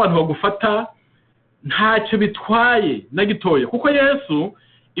bakuvugaho uko abantu bagufata ntacyo bitwaye na gitoya kuko Yesu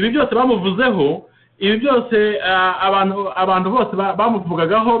ibi byose bamuvuzeho ibi byose abantu bose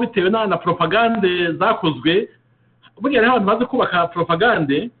bamuvugagaho bitewe na propagande zakozwe burya rero abantu bazi kubaka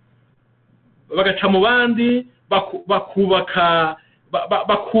propagande bagaca mu bandi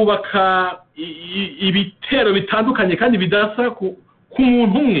bakubaka ibitero bitandukanye kandi bidasa ku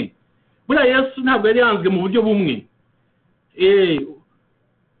muntu umwe buriya Yesu ntabwo yari yanzwe mu buryo bumwe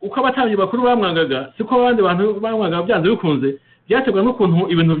uko abatambyi bakuru bamwangaga siko abandi bantu bamwangaga byanze bikunze byategwa n'ukuntu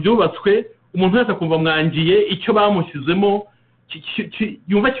ibintu byubatswe umuntu wese akumva mwangiye icyo bamushyizemo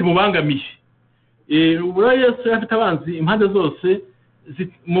yumva kimubangamiye buriya Yesu afite abanzi impande zose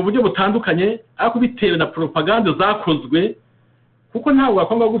mu buryo butandukanye ariko bitewe na propagande zakozwe kuko ntabwo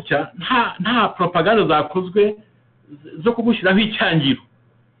wakwanga gutya nta propagande zakozwe zo kugushyiraho icyangiro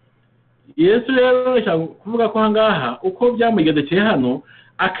Yesu rero cyangwa kuvuga ko hangaha uko byamugendekeye hano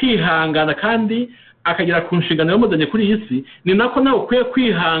akihangana kandi akagera ku nshingano yamuzanye kuri iyi si ni nako nawe ukwiye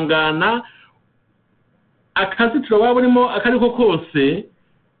kwihangana akazitiro waba urimo akariko kose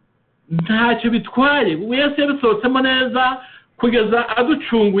ntacyo bitwaye Yesu yabisohotsemo neza kugeza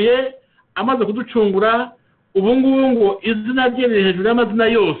aducunguye amaze kuducungura ubu ngubu ngo izina rye riri hejuru y'amazina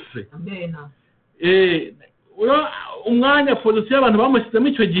yose umwanya polisi y'abantu bamushyizemo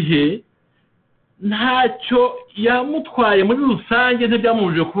icyo gihe ntacyo yamutwaye muri rusange,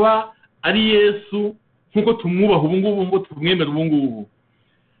 ntibyamubujije kuba ari Yesu nk'uko tumwubaha ubu ngubu, ngo tumwemere ubu ngubu.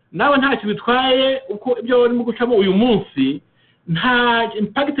 Nawe ntacyo bitwaye uko ibyo urimo gucamo uyu munsi nta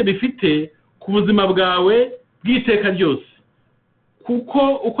impact bifite ku buzima bwawe bw'iteka ryose, kuko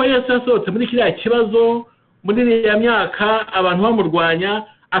uko Yesu yasohotse muri kiriya kibazo muri iriya myaka abantu bamurwanya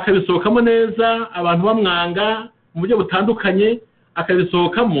akabisohokamo neza, abantu bamwanga mu buryo butandukanye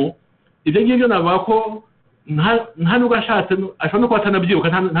akabisohokamo, ibyo ngibyo navuga ko nta nubwo ashatse ashobora no kuba atanabyibuka,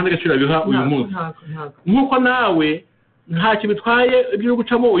 nta n'agaciro biha uyu munsi. Nk'uko nawe ntacyo bitwaye ibyo uri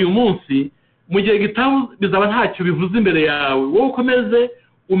gucamo uyu munsi, mu gihe gitaha bizaba ntacyo bivuze imbere yawe. Wowe ukomeze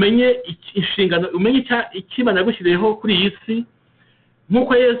umenye inshingano, umenye icyo Imana yagushyiriyeho kuri iyi si,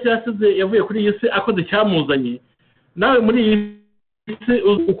 nk'uko Yesu yavuye kuri iyi si akoze icyamuzanye, nawe muri iyi si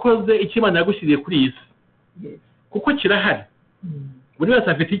ukoze icyo Imana yagushyiriye kuri iyi si, kuko kirahari. Buri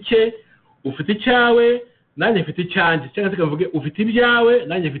wese afite icye, ufite icyawe nanjye mfite icyanjye, cyangwa se kavuge ufite ibyawe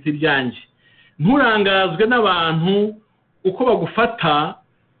nanjye mfite ibyanjye. Nturangazwe n'abantu uko bagufata,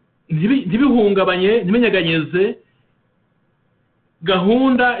 ntibihungabanye, ntibinyeganyeze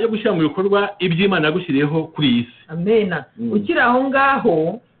gahunda yo gushyira mu bikorwa iby'Imana yagushyiriyeho kuri iyi si. Amena. Ukiri aho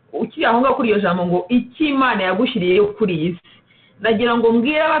ngaho kuri iyo jambo ngo icyo Imana yagushyiriyeho kuri iyi si, nagira ngo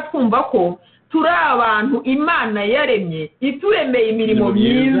mbwire abatwumva ko turi abantu Imana yaremye ituremeye imirimo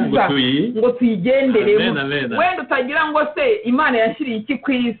myiza ngo tuyigenderemo. Wenda utagira ngo se Imana yashyiriye iki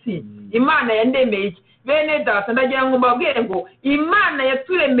ku isi, Imana yandemeye iki? Bene data, ndagira ngo mbabwire ngo Imana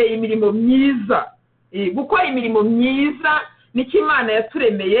yaturemeye imirimo myiza. Gukora imirimo myiza nicyo Imana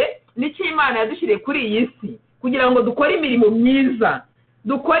yaturemeye, nicyo Imana yadushyiriye kuri iyi si, kugira ngo dukore imirimo myiza,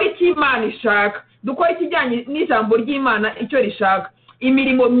 dukore icyo Imana ishaka, dukore ikijyanye n'ijambo ry'Imana icyo rishaka.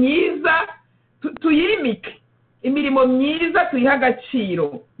 Imirimo myiza tuyimike, imirimo myiza tuyiha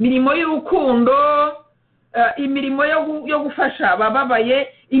agaciro, imirimo y'urukundo, imirimo yo gufasha abababaye,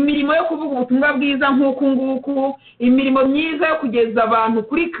 imirimo yo kuvuga ubutumwa bwiza nk'uku nguku, imirimo myiza yo kugeza abantu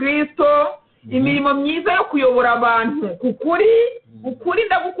kuri Kristo, imirimo myiza yo kuyobora abantu ku kuri. Ukuri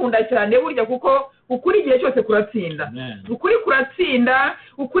ndagukunda cyane burya, kuko ukuri igihe cyose kuratsinda. Ukuri kuratsinda,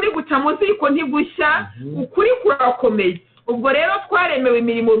 ukuri guca mu ziko ntigushya, ukuri kurakomeye. Ubwo rero twaremewe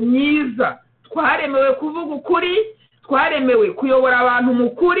imirimo myiza, twaremewe kuvuga ukuri, twaremewe kuyobora abantu mu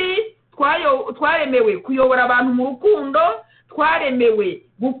kuri, twaremewe kuyobora abantu mu rukundo, twaremewe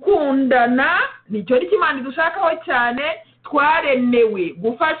gukundana, nicyo ari Imana idushakaho cyane, twaremewe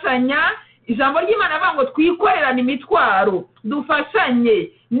gufashanya. Ijambo ry'Imana avuga ngo twikorerane imitwaro, dufashanye.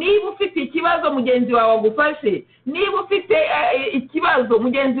 Niba ufite ikibazo mugenzi wawe agufashe, niba ufite ikibazo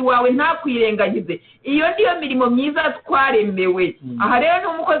mugenzi wawe ntakwirengagize. Iyo niyo mirimo myiza twaremewe. Aha rero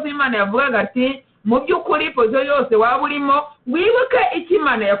n'umukozi w'Imana yavugaga ati, mu by'ukuri pozo yose waba urimo, wibuke icyo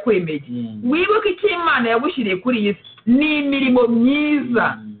Imana yakwemeye, wibuke icyo Imana yagushyiriye kuri iyi si. Ni imirimo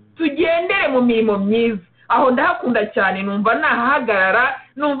myiza, tugendere mu mirimo myiza. Aho ndahakunda cyane, numva nahahagarara,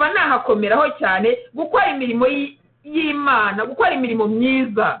 numva nahakomeraho cyane, gukora imirimo y'Imana, gukora imirimo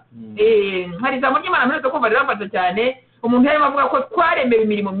myiza. Hari ijambo ry'Imana mperutse kumva riramfasha cyane, umuntu yarimo avuga ko twaremewe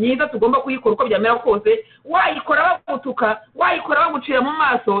imirimo myiza, tugomba kuyikora uko byamera kose. Wayikora bagutuka, wayikora bagucira mu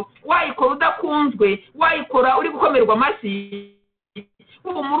maso, wayikora udakunzwe, wayikora uri gukomerwa amashyi,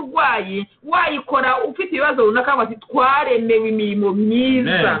 umurwayi, wayikora ufite ibibazo runaka, bati twaremewe imirimo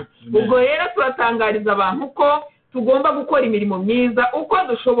myiza. Ubwo rero turatangariza abantu ko tugomba gukora imirimo myiza uko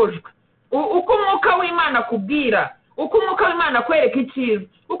dushobojwe, uko umwuka w'Imana akubwira, uko umwuka w'Imana akwereka icyiza,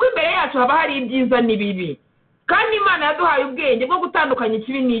 uko imbere yacu haba hari ibyiza n'ibibi, kandi Imana yaduhaye ubwenge bwo gutandukanya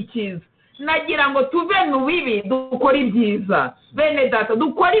ikibi n'icyiza. Nagira ngo tuve mu bibi dukore ibyiza. Bene data,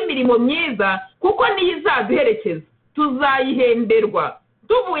 dukore imirimo myiza, kuko niyo izaduherekeza, tuzayihemberwa.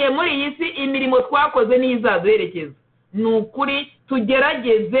 Tuvuye muri iyi si, imirimo twakoze niyo izaduherekeza. Ni ukuri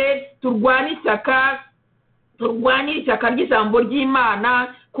tugerageze, turwanire ishyaka ry'ijambo ry'Imana,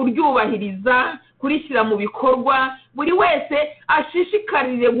 kuryubahiriza, kurishyira mu bikorwa. Buri wese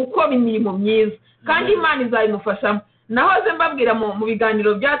ashishikarire gukora imirimo myiza, kandi Imana izabimufashamo. Nahoze mbabwira mu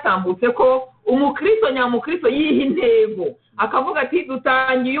biganiro byatambutse ko nyamukristo yiha intego, akavuga ati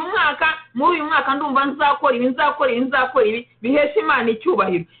dutangiye umwaka, muri uyu mwaka ndumva nzakora ibi bihesha Imana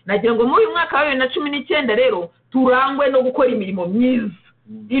icyubahiro. Nagira ngo muri uyu mwaka wa 2019 rero turangwe no gukora imirimo myiza,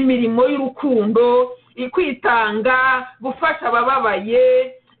 imirimo y'urukundo, kwitanga, gufasha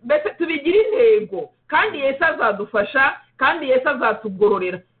abababaye, mbese tubigira intego. Kandi Yesu azadufasha, kandi Yesu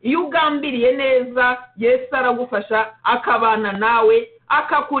azatugororera. Iyo ugambiriye neza, Yesu aragufasha, akabana nawe,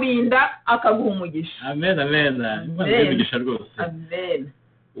 akakurinda, akaguha umugisha. Amen. Imana umugisha rwose. Amen.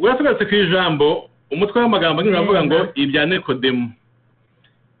 Uratugatse ku ijambo umutwe w'amagambo nyine uravuga ngo ibya Nikodemu.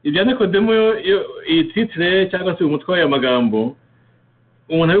 Ibya Nikodemu iyi titre cyangwa se umutwe w'aya magambo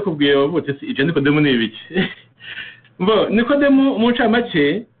umuntu abikubwiye wavutse ibya Nikodemu ni ibiki? Mbo Nikodemu mu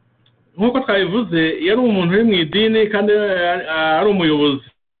ncamake nk'uko twabivuze yari umuntu uri mu idini kandi ari umuyobozi,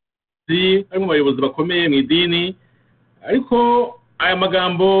 ari mu bayobozi bakomeye mu idini, ariko aya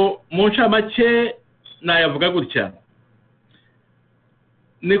magambo mu ncamake nayavuga gutya: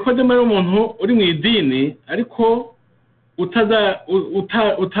 Nikodemu ari umuntu uri mu idini ariko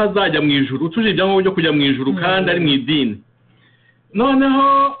utazajya mu ijuru, utuje ibyangombwa byo kujya mu ijuru kandi ari mu idini.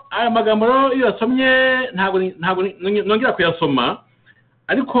 Noneho aya magambo rero iyo yasomye ntabwo nongera kuyasoma,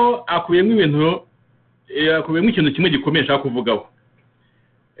 ariko akubiyemo ikintu kimwe gikomeye nshaka kuvugaho.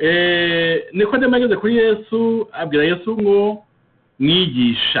 Nikodemu ageze kuri Yesu abwira Yesu ngo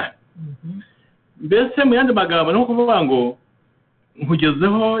mwigisha. Mbese mu yandi magambo no kuvuga ngo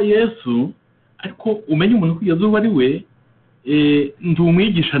nkugezeho Yesu, ariko umenye umuntu kugeza uwo ari we, ndi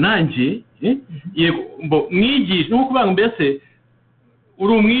umwigisha nanjye. Yego mwigisha no kuvuga ngo mbese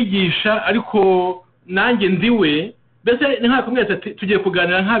uri umwigisha ariko nanjye ndiwe. Mbese ni nka kumwe tugiye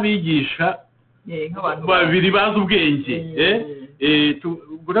kuganira nk'abigisha babiri bazi ubwenge.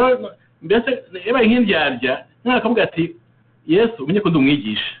 Mbese yabaye nk'indyarya nk'akavuga ati Yesu umenye ko ndi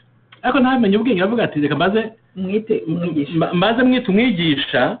umwigisha, ariko ntamenye ubwenge, aravuga ati reka mbaze mwite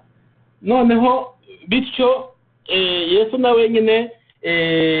umwigisha. Noneho bityo Yesu nawe nyine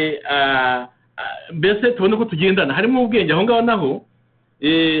mbese tubone ko tugendana, harimo ubwenge aho ngaho, naho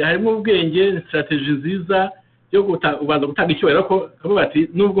harimo ubwenge, strategy nziza yo ubanza gutanga icyubahiro, ko kavuga ati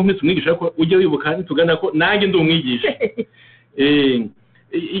nubwo mwese umwigisha ariko ujye wibuka nitugana ko nanjye ndi umwigisha.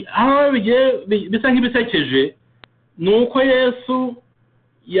 Aho bisa nk'ibisekeje ni uko Yesu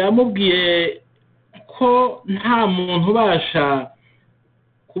yamubwiye ko nta muntu ubasha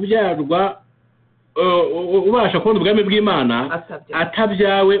kubyarwa, ubasha kubona ubwami bw'Imana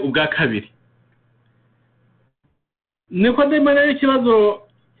atabyawe ubwa kabiri. Nikodemu rero ikibazo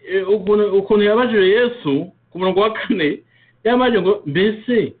ukuntu yabajije Yesu ku murongo wa 4, yamaje ngo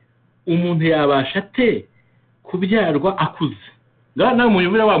mbese umuntu yabasha ate kubyarwa akuze? Nawe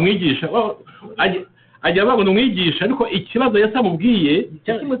umuyobora wamwigisha ajya bavuga ngo umwigisha, ariko ikibazo Yesu amubwiye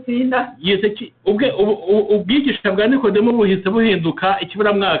kimutsinda. Ubwigisha bwa Nikodemu buhise buhinduka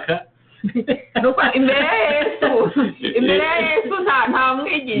ikiburamwaka. Imbere ya Yesu nta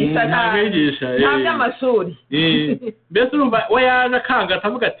mwigisha, nta by'amashuri. Mbese urumva we yaje akanga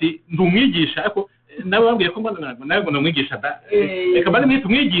atavuga ati ndi umwigisha, ariko nawe bambwiye ko nawe ngo namwigisha da, reka bari mwite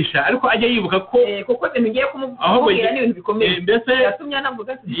umwigisha, ariko ajya yibuka ko kuko ngiye kumubwira n'ibintu bikomeye. Mbese yatumye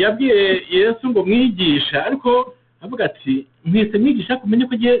anavuga ati yabwiye Yesu ngo mwigisha, ariko avuga ati mwite mwigisha kumenye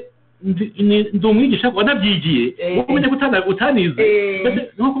ko ndi umwigisha wanabyigiye, umenye ko utanize.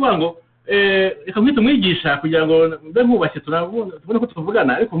 Mbese nko kuvuga ngo reka mwite umwigisha kugira ngo mbe nkubashye tubone ko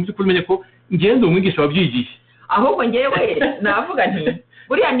tuvugana, ariko mu by'ukuri umenye ko ngende umwigisha wabyigiye. Ahubwo ngewe navuga nti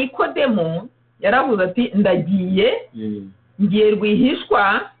buriya Nikodemu yaravuze ati ngiye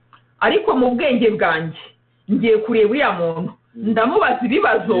rwihishwa, ariko mu bwenge bwanjye ngiye kureba uriya muntu, ndamubaza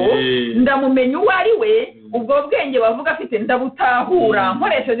ibibazo, ndamumenya uwo ari we, ubwo bwenge bavuga afite ndabutahura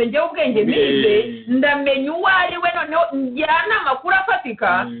nkoresheje ngewe ubwenge nize, ndamenya uwo ari we, noneho njyana amakuru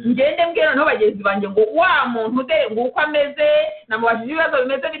afatika, ngende mbwira noneho bagenzi banjye ngo wa muntu ngo uko ameze, namubajije ibibazo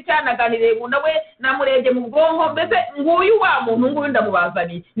bimeze bitya, naganiriye nawe, namurebye mu bwonko, mbese nguyu wa muntu nguyu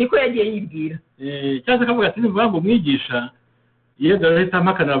ndamubazaniye. Niko yagiye yibwira. Cyangwa akavuga ati nivuga ngo umwigisha, iyo gahita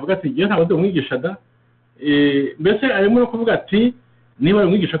amakana avuga ati ngiye ntabwo ndi umwigisha da. Mbese arimo no kuvuga ati niba ari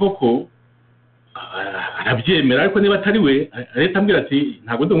umwigisha koko arabyemera, ariko niba atari we leta ambwira ati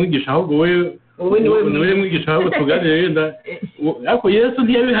ntabwo ndi umwigisha, ahubwo niwe mwigisha, ahubwo tuganire yenda. Ariko Yesu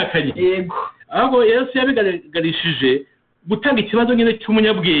ntiyabihakanye. Yego. Ahubwo Yesu yabigarishije gutanga ikibazo nyine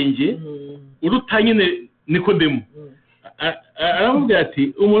cy'umunyabwenge uruta nyine Nikodemu. Aramubwira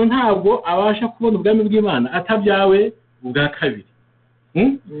ati umuntu ntabwo abasha kubona ubwami bw'Imana atabyawe ubwa kabiri.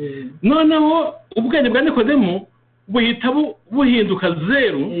 Noneho ubwenge bwa Nikodemu buhita buhinduka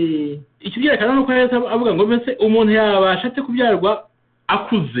zeru. Ikibyerekana nuko Yesu avuga ngo mbese umuntu yabasha ate kubyarwa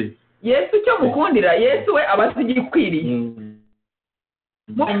akuze. Yesu cyo mukundira, Yesu we abasigikwiriye.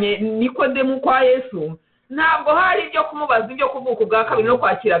 Nikodemu kwa Yesu ntabwo hari ibyo kumubaza ibyo kuvuka ubwa kabiri no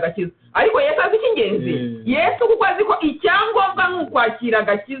kwakira agakiza, ariko Yesu azi icy'ingenzi. Yesu kuko azi ko icyangombwa ni ukwakira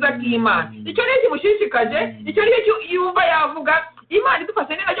agakiza k'Imana. Icyo ni kimushishikaje, icyo ni cyo yumva yavuga Imana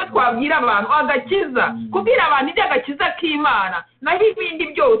idufashe ni nacyo twabwira abantu, agakiza, kubwira abantu iby'agakiza k'Imana, naho ibindi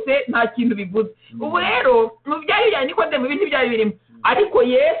byose nta kintu bivuze. Ubu rero mu byari bya Nikodemu ibintu byari birimo, ariko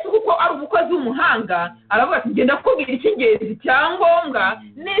Yesu kuko ari umukozi w'umuhanga aravuga ati ngenda kubwira icy'ingenzi cyangombwa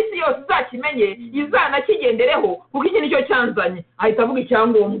n'isi yose izakimenye izanakigendereho kuko iki nicyo cyanzanye ahita avuga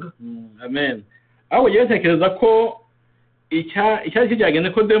icyangombwa. Amen. Aho yetekereza ko icyari kijyanye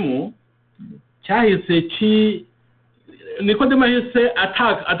Nikodemu cyahise Nikodemu yahise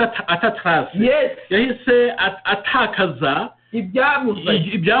atatrase. Yes. Yahise atakaza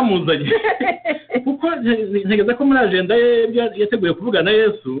ibyamuzanye kuko ntegeza ko muri agenda ye yateguye kuvugana na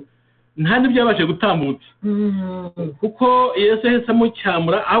Yesu nta n'ibyo yabashe gutambutsa kuko Yesu yahise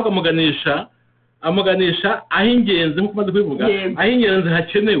amucyamura ahubwo amuganisha aho ingenzi nk'uko maze kubivuga aho ingenzi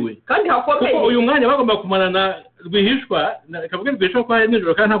hakenewe kandi hakomeye. Kuko uyu mwanya bagomba kumarana rwihishwa kavuga rwihishwa ko hari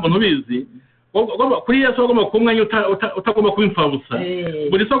nijoro kandi nta muntu ubizi kuri Yesu bagomba kuba umwanya utagomba kuba imfabusa.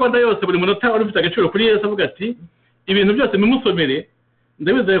 Buri segonda yose buri munota wari ufite agaciro kuri Yesu avuga ati ibintu byose bimusomere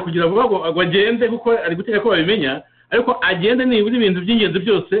ndabizeye kugira ngo agende kuko ari guteka ko babimenya ariko agende nibura ibintu by'ingenzi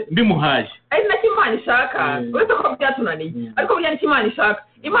byose bimuhaye. Ari nacyo Imana ishaka uretse ko byatunaniye ariko burya nicyo Imana ishaka.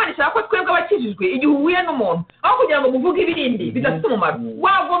 Imana ishaka ko twebwe abakijijwe igihe uhuye n'umuntu aho kugira ngo muvuge ibindi bidafite umumaro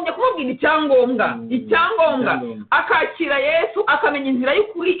wagombye kumubwira icyangombwa akakira Yesu akamenya inzira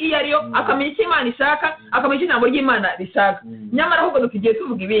y'ukuri iyo ariyo akamenya icyo Imana ishaka akamenya icyo ijambo ry'Imana rishaka. Nyamara ahubwo tugiye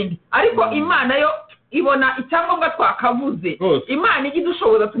tuvuga ibindi ariko Imana yo ibona icyangombwa twakavuze. Imana ijya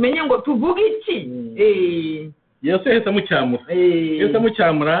idushoboza tumenye ngo tuvuge iki. Yesu yahise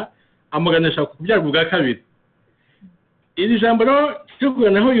amucyamura amuganisha ku kubyarwa bwa kabiri. Iri jambo rero turi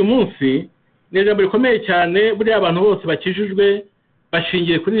kuganiraho uyu munsi ni ijambo rikomeye cyane buriya abantu bose bakijijwe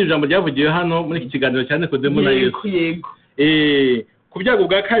bashingiye kuri iri jambo ryavugiwe hano muri iki kiganiro cya Nikodemu na Yesu. Kubyarwa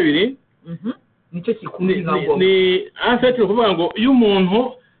bwa kabiri nicyo kikuvuga ngo ni afite kuvuga ngo iyo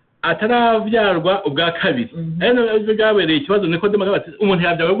umuntu atarabyarwa ubwa kabiri ibyo byabereye ikibazo Nikodemu avuga ati umuntu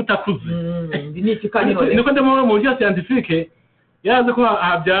yabyarwa gutakuze. Nikodemu mu buryo scientifique yazi ko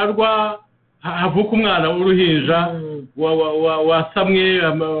habyarwa havuka umwana w'uruhinja wasamwe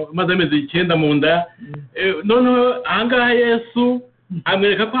maze amezi 9 mu nda. Noneho ahangaha Yesu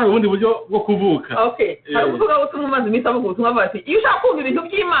amwereka ko hari ubundi buryo bwo kuvuka. Hari uvuga ubutumwa maze iminsi avuga ubutumwa bati iyo ushaka kumva ibintu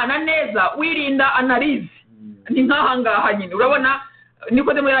by'Imana neza wirinda analyze. Ni nk'ahangaha nyine urabona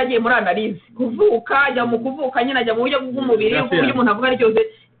Nikodemu yaragiye muri analyze kuvuka ajya mu kuvuka nyine ajya mu buryo bw'umubiri uburyo umuntu avuga cyose.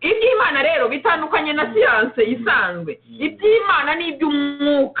 Iby'Imana rero bitandukanye na siyanse isanzwe. Iby'Imana ni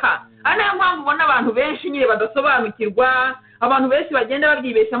iby'umwuka. Ana mpamvu ubona abantu benshi nyine badasobanukirwa abantu benshi bagenda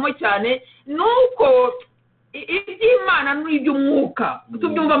babyibeshamo cyane nuko iby'Imana ni iby'umwuka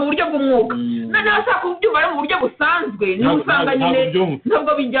tubyumva mu buryo bw'umwuka noneho ashaka kubyumva mu buryo busanzwe ni usanga nyine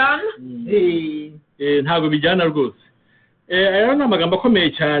ntabwo bijyana. Ntabwo bijyana rwose. Aya ni amagambo akomeye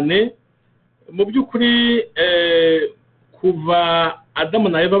cyane mu by'ukuri. Kuva Adamu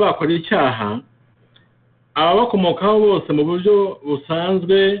na Eva bakora icyaha ababakomokaho bose mu buryo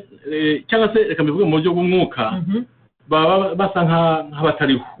busanzwe cyangwa se reka mbivuge mu buryo bw'umwuka baba basa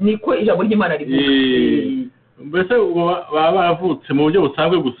nk'abatariho niko ijambo ry'Imana rivuga. Mbese baba baravutse mu buryo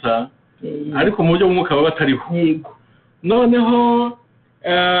busanzwe gusa ariko mu buryo bw'umwuka baba batariho. Noneho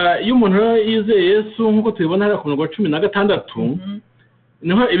iyo umuntu yizeye Yesu nk'uko tubibona hariya ku murongo wa 16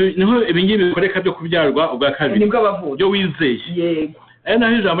 niho ibingibi bikoreka byo kubyarwa ubwa kabiri byo wizeye.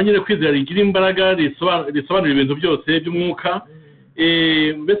 Naho ijambo nyine kwizera rigira imbaraga risobanura ibintu byose by'umwuka.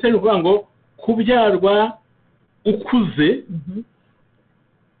 Mbese ni ukuvuga ngo kubyarwa ukuze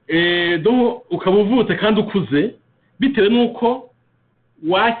ukaba uvutse kandi ukuze bitewe n'uko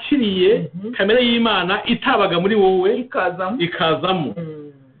wakiriye kamere y'Imana itabaga muri wowe ikazamo.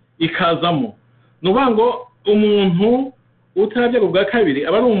 Ni ukuvuga ngo umuntu utarabyarwa ubwa kabiri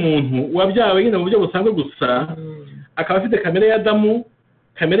aba ari umuntu wabyawe nyine mu buryo busanzwe gusa akaba afite kamere ya Adamu,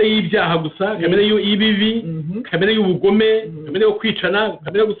 kamere y'ibyaha gusa, kamere y'ibibi, kamere y'ubugome, kamere yo kwicana,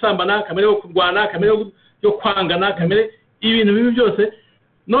 kamere yo gusambana, kamere yo kurwana, kamere yo kwangana, kamere ibintu bibi byose.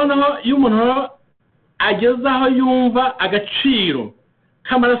 Noneho iyo umuntu ageze aho yumva agaciro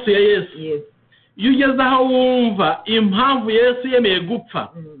k'amaraso ya Yesu, iyo ugeze aho wumva impamvu Yesu yemeye gupfa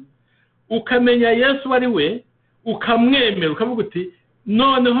ukamenya Yesu ari we ukamwemera ukavuga uti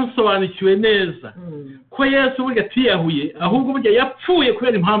noneho nsobanukiwe neza ko Yesu burya atiyahuye ahubwo burya yapfuye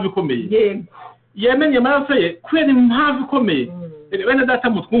kubera impamvu ikomeye. Yamenye amaraso ye kubera impamvu ikomeye. Bene data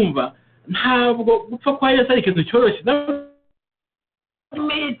mutwumva ntabwo gupfa kwa Yesu ari ikintu cyoroshye.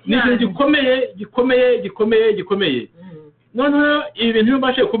 Ni ikintu gikomeye. Noneho ibi bintu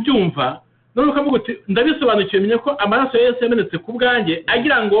bibashe kubyumva noneho ukavuga uti ndabisobanukiwe menye ko amaraso ya Yesu yamenetse ku bwanjye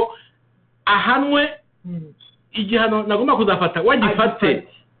agira ngo ahanwe igihano nagomba kuzafata wagifate.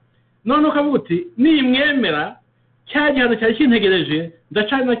 None ukavuga uti nimwemera cya gihano cyari kintegereje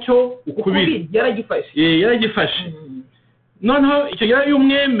ndacana nacyo ukubiri. Yaragifashe. noneho icyo gihe iyo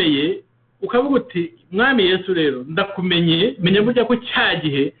umwemeye ukavuga uti mwami Yesu rero ndakumenye menya burya ko cya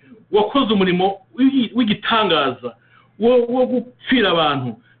gihe wakoze umurimo w'igitangaza wo gupfira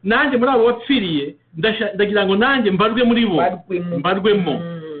abantu, nanjye muri abo wapfiriye ndagira ngo nanjye mbarwe muri bo, mbarwemo,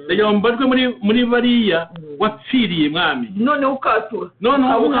 ndagira ngo mbarwe muri bariya wapfiriye mwami. noneho ukatura,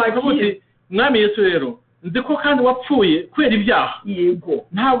 noneho ukavuga uti mwami Yesu rero nzi ko kandi wapfuye kubera ibyaha. Yego,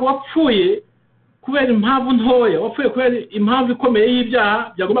 ntabwo wapfuye kubera impamvu ntoya, wapfuye kubera impamvu ikomeye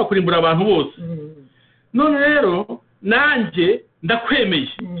y'ibyaha byagomba kurimbura abantu bose. None rero nanjye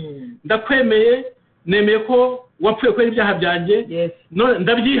ndakwemeye, nemeye ko wapfuye kubera ibyaha byanjye, none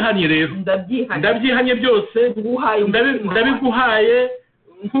ndabyihanye rero, ndabyihanye byose, ndabiguhaye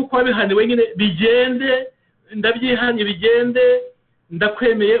nk'uko wabihaniwe nyine, bigende, ndabyihanye bigende,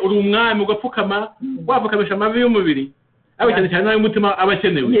 ndakwemeye, uri umwami, ugapfukama, wapfukamisha amavi y'umubiri, aba cyane cyane n'ay'umutima aba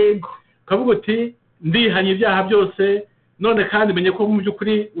akenewe, ukavuga uti ndihanye ibyaha byose, none kandi menye ko mu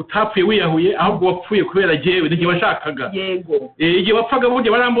by'ukuri utapfuye wiyahuye, ahubwo wapfuye kubera jyewe n'igihe washakaga. Igihe wapfaga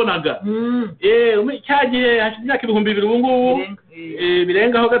burya barambonaga. Cya gihe hashize imyaka 2000 ubu ngubu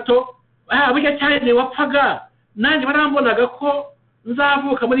birengaho gato, burya cya gihe wapfaga nanjye barambonaga ko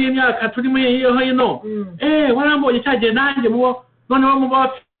nzavuka muri iyi myaka turi muri iyo hino. Warambonye cya gihe nanjye noneho mu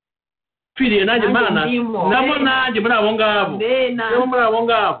bapfiriye nanjye Mana, nabo nanjye muri abo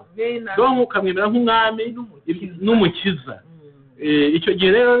ngabo, donc ukamwemera nk'umwami n'umukiza. Icyo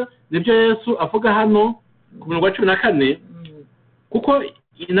gihe rero nibyo Yesu avuga hano ku murongo wa 14, kuko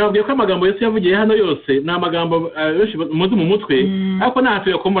nabwiye ko amagambo Yesu yavugiye hano yose ni amagambo yose muzi mu mutwe, ariko nta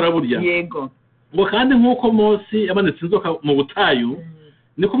tuyakomora burya. Ngo kandi nk'uko Mose yamanitse inzoka mu butayu,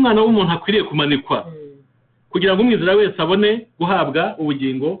 niko umwana w'umuntu akwiriye kumanikwa, kugira ngo umwizera wese abone guhabwa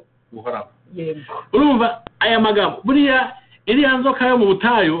ubugingo buhoraho. Urumva aya magambo buriya iriya nzoka yo mu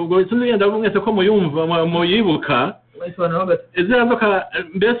butayu, ubwo sinigenda mwese ko muyumva muyibuka, izira nzoka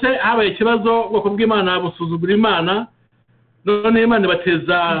mbese habaye ikibazo ubwoko bw'Imana busuzugura Imana, none Imana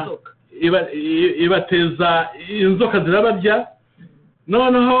ibateza inzoka zirabarya,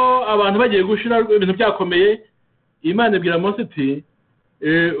 noneho abantu bagiye gushira ibintu byakomeye, Imana ibwira Mose iti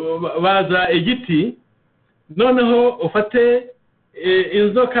baza igiti, noneho ufate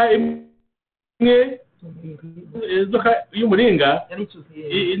inzoka imwe, inzoka y'umuringa,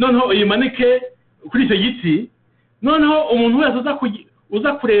 noneho uyimanike kuri icyo giti, noneho umuntu wese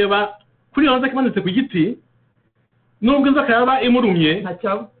uza kureba kuri iyo nzoka imanitse ku giti, nubwo inzoka yaba imurumye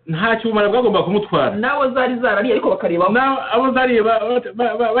nta cyumara bwagomba kumutwara. Nabo zari zarariye ariko bakarebaho, abo zariye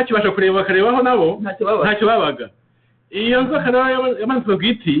bakibasha kureba bakarebaho, nabo ntacyo babaga. Iyo nzoka rero yamanitswe ku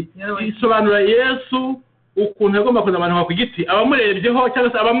giti isobanura Yesu ukuntu yagomba kuzamanuka ku giti, abamurebyeho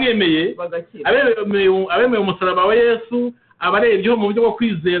cyangwa se abamwemeye, abemeye umusaraba wa Yesu, abarebyeho mu buryo bwo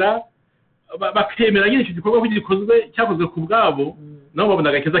kwizera, bakemera nyine icyo gikorwa cyakozwe ku bwabo, nabo babona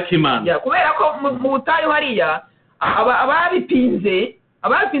agakiza k'Imana. Kubera ko mu butayu hariya ababipinze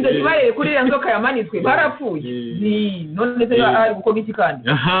ntibarebe kuri iyo nzoka yamanitswe barapfuye. None se ari gukora iki kandi?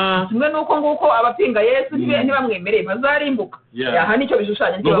 Kimwe n'uko nguko abapinga Yesu ntibamwemereye bazarimbuka. Aha nicyo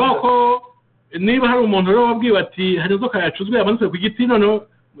bishushanya. Nuko niba hari umuntu rero wabwiwe ati hari inzoka yacuzwe yamanitswe ku giti, none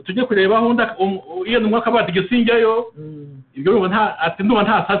tujye kureba aho iyo n'umwaka batigisingayo, ibyo ndumva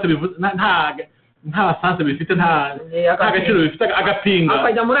nta sanse bivuze, nta sanse bifite, nta agaciro bifite, agapinga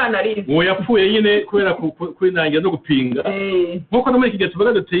akajya muri analize uwo yapfuye nyine kubera kwinangira no gupinga. Nkuko no muri iki gihe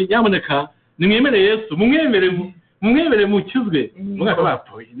tuvuga duti nyamuneka nimwemere Yesu, mumwemere mukizwe. Mwaka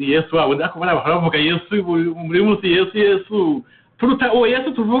bapfuye ni Yesu wabo, ariko baravuga Yesu muri munsi, Yesu turuta uwo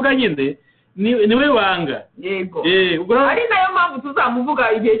Yesu tuvuga nyine niwe wanga. Ari nayo mpamvu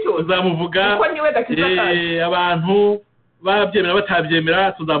tuzamuvuga igihe cyose, tuzamuvuga kuko niwe gakiza kacu. Abantu babyemera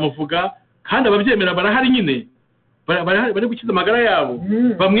batabyemera tuzamuvuga, kandi ababyemera barahari nyine, bari gukiza amagara yabo,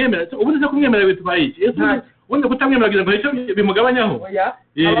 bamwemera. Ubundi se kumwemera bitwaye iki? Ubundi kutamwemera kugira ngo icyo bimugabanyaho.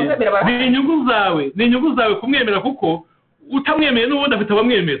 Ni inyungu zawe kumwemera, kuko utamwemeye n'ubundi afite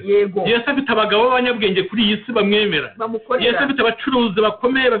abamwemera. Yesu afite abagabo b'abanyabwenge kuri iyi si bamwemera. Yesu afite abacuruzi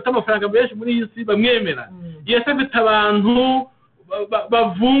bakomeye bafite amafaranga menshi muri iyi si bamwemera. Yesu afite abantu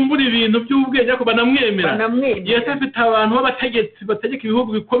bavumbura ibintu by'ubwenge ariko banamwemera. Yesu afite abantu b'abategetsi bategeka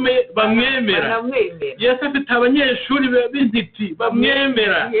ibihugu bikomeye bamwemera. Yesu afite abanyeshuri b'intiti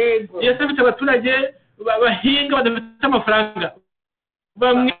bamwemera. Yesu afite abaturage bahinga badafite amafaranga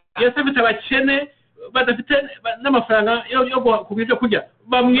bamwemera. Yesu afite abakene badafite n'amafaranga yo kugura ibyo kurya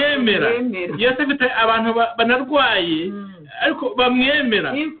bamwemera. Yesu afite abantu banarwaye ariko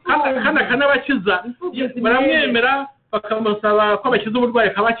bamwemera, kandi akanabakiza, baramwemera, bakamusaba ko bakiza uburwayi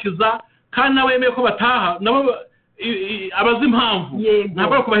akabakiza, kandi nawe yemeye ko bataha, nabo abazi impamvu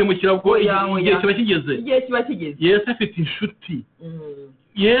ntabwo ari kubahemukira ubwo igihe kiba kigeze Yesu afite inshuti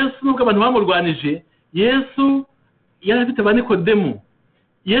Yesu nubwo abantu bamurwanije Yesu yari afite ba Nikodemu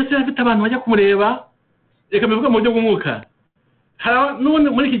Yesu yari afite abantu bajya kumureba reka bivuga mu buryo bw'umwuka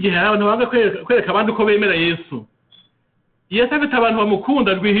muri iki gihe abantu banga kwereka abandi uko bemera Yesu afite abantu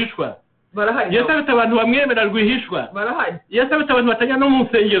bamukunda rwihishwa Yesu afite abantu bamwemera rwihishwa Yesu afite abantu batajya no mu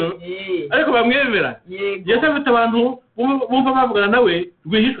nsengero ariko bamwemera Yesu afite abantu bumva bavugana nawe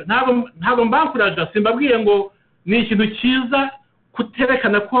rwihishwa ntabwo mbakuraje simbabwiye ngo ni ikintu cyiza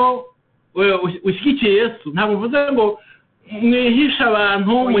kuterekana ko ushyigikiye Yesu ntabwo mvuze ngo mwihisha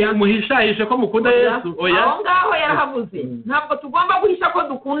abantu muhishahishe ko mukunda Yesu aho ngaho yarahavuze ntabwo tugomba guhisha ko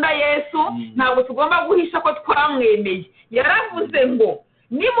dukunda Yesu ntabwo tugomba guhisha ko twamwemeye yaravuze ngo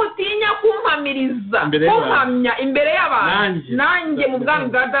nimutinya kumpamya imbere y'abantu nanjye mu bwami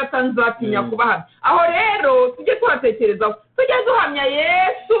bwa data nzatinya kubahamya aho rero tujye tuhatekereza tujye duhamya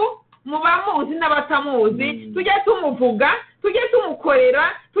Yesu mu bamuzi n'abatamuzi tujye tumuvuga tujye tumukorera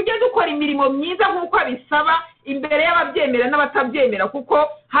tujye dukora imirimo myiza nk'uko abisaba imbere y'ababyemera n'abatabyemera kuko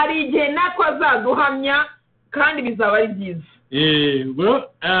hari igihe natwe azaduhamya kandi bizaba ari byiza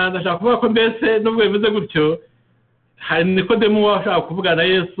ndashaka kuvuga ko mbese nubwo bivuze gutyo hari Nikodemu washaka kuvugana na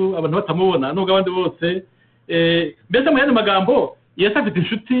Yesu abantu batamubona nubwo abandi bose mbese mu yandi magambo Yesu afite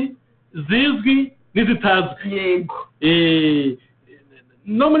inshuti zizwi n'izitazwi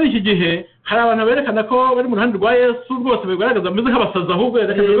no muri iki gihe hari abantu berekana ko bari mu ruhande rwa Yesu rwose bigaragaza bameze nk'abasazi ahubwo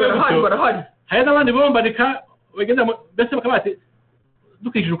hari n'abandi bombarika bagenda mbese bakaba bati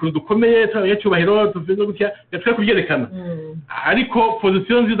dukikije ukuntu dukomeye turabanyacyubahiro tuvuze gutya gatwe kubyerekana ariko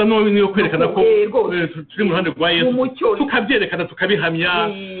position nziza niyo kwerekana ko turi mu ruhande rwa Yesu tukabyerekana tukabihamya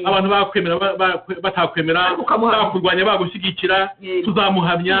abantu bakwemera batakwemera bakurwanya bagushyigikira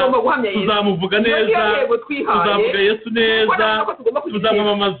tuzamuhamya tuzamuvuga neza tuzavuga Yesu neza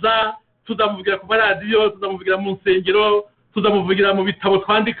tuzamwamamaza tuzamuvugira ku maradiyo tuzamuvugira mu nsengero tuzamuvugira mu bitabo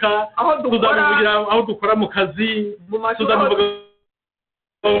twandika tuzamuvugira aho dukora mu kazi tuzamuvuga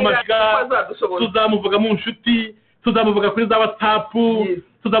tuzamuvuga mu nshuti tuzamuvuga kuri za WhatsApp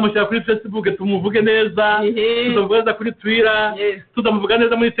tuzamushyira kuri Facebook tumuvuge neza tuzamuvuga neza kuri Twitter tuzamuvuga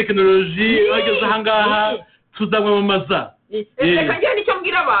neza muri tekinoloji bageze aha ngaha tuzamwamamaza reka njye nicyo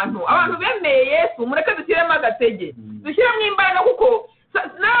mbwira abantu bemeye Yesu mureke dushyiremo agatege dushyiremo imbaraga kuko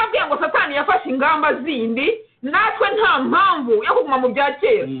nababwiye ngo Satani yafashe ingamba zindi natwe nta mpamvu yo kuguma mu bya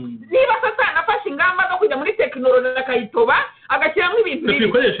kera niba Satani afashe ingamba zo kujya muri tekinoloji akayitoba agashyiramo ibintu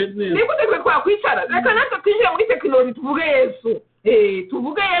niko twe twakwicara reka natwe twinjire muri tekinoloji tuvuge Yesu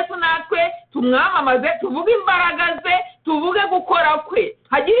tuvuge Yesu natwe tumwamamaze tuvuge imbaraga ze tuvuge gukora kwe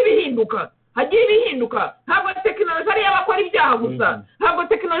hagira ibihinduka ntabwo tekinoloji ari y'abakora ibyaha gusa ntabwo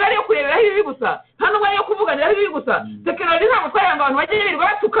tekinoloji ari yo kureberaho ibibi gusa nta n'ubwo ari yo kuvuganiraho ibibi gusa tekinoloji ntabwo twagira ngo abantu bajye birirwa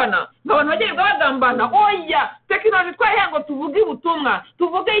batukana ngo abantu bajye birirwa bagambana oya tekinoloji twagira ngo tuvuge ubutumwa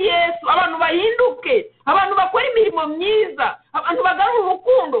tuvuge Yesu abantu bahinduke abantu bakora imirimo myiza abantu bagarura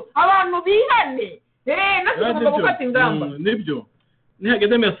urukundo abantu bihane natwe tugomba gufata ingamba nibyo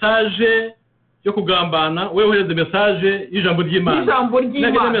nihageze message yo kugambana wewe wohereze message y'ijambo ry'Imana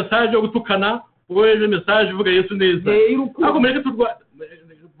nageze message yo gutukana wohereze message uvuga Yesu neza ako mureke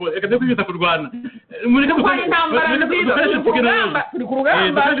reka kwita kurwana mureke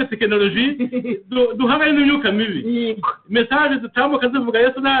dukoreshe tekinoloji duhangane n'imyuka mibi message zitambuka zivuga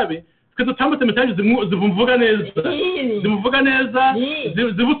Yesu nabi twe dutambutse message zivuga neza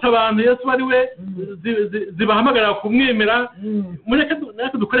zibutsa abantu Yesu ari we zibahamagara kumwemera mureke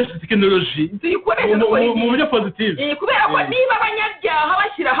dukoresha tekinoloji mu buryo positive kubera ko niba abanyabyaha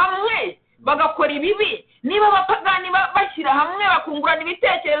bashyira hamwe bagakora ibibi niba abapagani bashyira hamwe bakungurana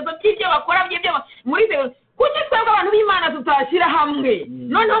ibitekerezo by'ibyo bakora muri kuki twebwe abantu b'Imana tutashyira hamwe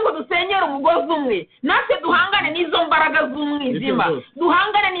noneho ngo dusenyere umugozi umwe natwe duhangane n'izo mbaraga z'umwijima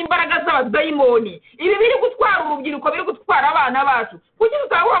duhangane n'imbaraga z'abadayimoni ibi biri gutwara urubyiruko biri gutwara abana bacu kuki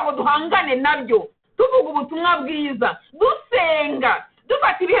tutavuga ngo duhangane nabyo tuvuga ubutumwa bwiza dusenga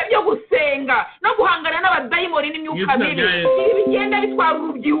dufata ibihe byo gusenga no guhangana n'abadayimoni n'imyuka mibi ibi bigenda bitwara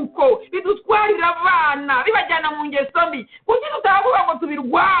urubyiruko bidutwarira abana bibajyana mu ngeso mbi kuki tutavuga ngo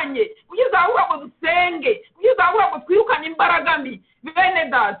tubirwanye kuki tutavuga ngo dusenge kuki tutavuga ngo twirukane imbaraga mbi bene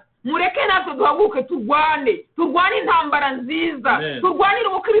data mureke natwe duhaguke turwane intambara nziza turwanire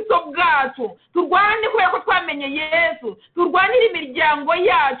ubukristo bwacu turwane kubera ko twamenye Yesu turwanire imiryango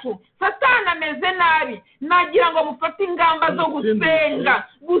yacu Satani ameze nabi nagira ngo mufate ingamba zo gusenga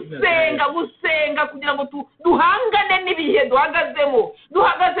kugira ngo duhangane n'ibihe duhagaze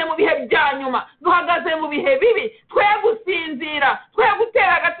mu bihe bya nyuma duhagaze mu bihe bibi twe gusinzira twe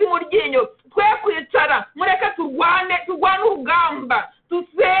gutera agati mu ryinyo twe kwicara mureke turwane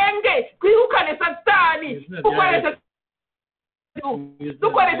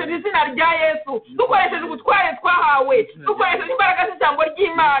dukoresheje izina rya Yesu, dukoresheje ubutware twahawe, dukoresheje imbaraga z'ijambo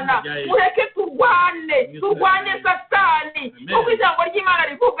ry'Imana. Mureke turwanye Satani, kuko ijambo ry'Imana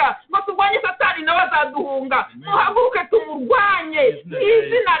rivuga ngo turwanye Satani nawe azaduhunga. Muhaguruke tumurwanye mu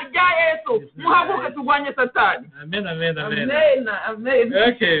izina rya Yesu, muhaguruke turwanye Satani. Amen, amen, amen. Amen.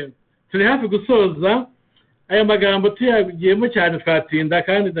 Okay, turi hafi gusoza. Aya magambo tuyagiyemo cyane twatinda,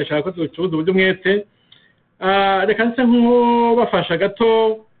 kandi ndashaka ko tucuza uburyo mwete. Reka nse nk'ubafasha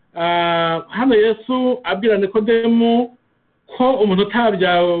gato. Hano Yesu abwira Nikodemu ko umuntu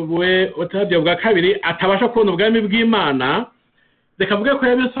utabyawe bwa kabiri atabasha kubona ubwami bw'Imana. Reka mvuge ko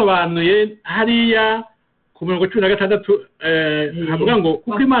yabisobanuye hariya ku mirongo 16, havuga ngo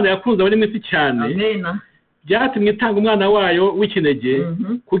kuko Imana yakunze abari mu isi cyane, Amen. byatumye itanga umwana wayo w'ikinege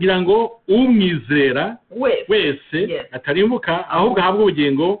kugira ngo umwizera wese atarimbuka ahubwo ahabwe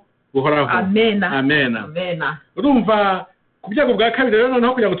ubugingo buhoraho. Amen. Amen. Amen. Urumva ku byago bwa kabiri rero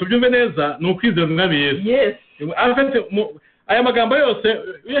noneho kugira ngo tubyumve neza ni ukwizera umwami Yesu. Yes. Aya magambo yose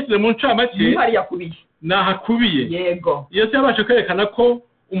uyashyize mu ncamake nahakubiye. Yego. Yesu yabasha kwerekana ko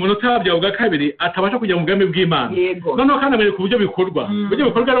umuntu utabyawe bwa kabiri atabasha kujya mu bwami bw'Imana. Noneho kandi amwereka uburyo bikorwa. Uburyo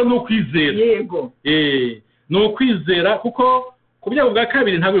bikorwa rero ni ukwizera. Yego. Ni ukwizera, kuko ku byago bwa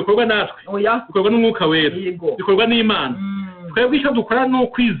kabiri ntabwo bikorwa natwe, bikorwa n'umwuka wera, bikorwa n'Imana. Twebwe icyo dukora ni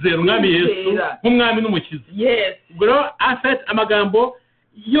ukwizera umwami Yesu nk'umwami n'umukiza. Ubwo rero afite amagambo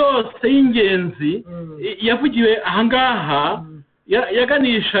yose y'ingenzi yavugiwe ahangaha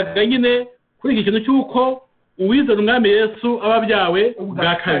yaganishaga nyine kuri iki kintu cy'uko uwizera umwami Yesu aba abyawe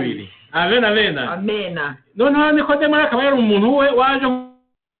bwa kabiri. Amen, amen. Amen. Noneho Nikodemu akaba yari umuntu we waje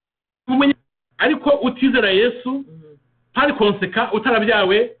ariko utizera Yesu, hari konseka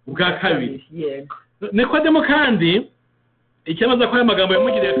utarabyawe bwa kabiri. Yego. Nikodemu kandi ikibazo ko aya magambo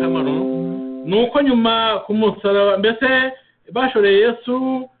yamugiriye akamaro ni uko nyuma ku musaraba, mbese bashoreye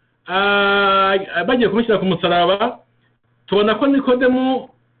Yesu bagiye kumushyira ku musaraba, tubona ko Nikodemu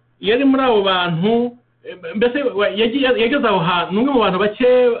yari muri abo bantu, mbese yageze aho hantu, n'umwe mu bantu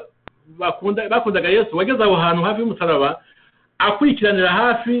bake bakundaga Yesu, wageze aho hantu hafi y'umusaraba akurikiranira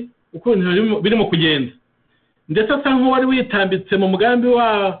hafi uko ibintu birimo kugenda, ndetse asa nk'uwari witambitse mu mugambi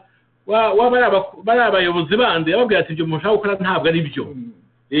bari abayobozi bandi, ababwira ati ibyo mushaka gukora ntabwo ari byo.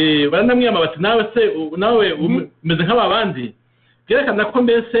 Baranamwiyama bati nawe umeze nk'aba bandi. Byerekana ko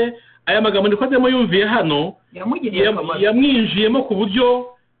mbese aya magambo Nikodemu yumviye hano yamwinjiyemo ku buryo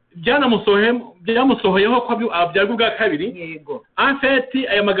byamusohoyeho ko abyarwa bwa kabiri. Afeti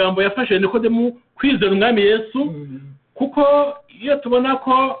aya magambo yafashe Nikodemu kwizera umwami Yesu, kuko iyo tubona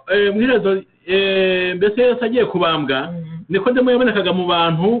ko mu iherezo mbese Yesu agiye kubambwa, Nikodemu yabonekaga mu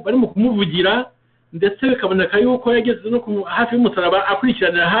bantu barimo kumuvugira, ndetse bikaboneka yuko yageze no hafi y'umusaraba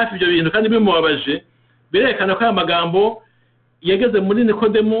akurikiranira hafi ibyo bintu kandi bimubabaje. Birerekana ko aya magambo yageze muri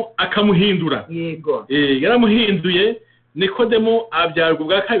Nikodemu akamuhindura. Yego. Yaramuhinduye. Nikodemu abyarwa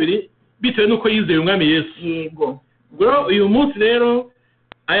bwa kabiri bitewe n'uko yizeye umwami Yesu. Yego. Ubwo uyu munsi rero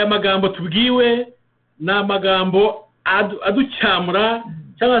aya magambo tubwiwe ni amagambo aducyamura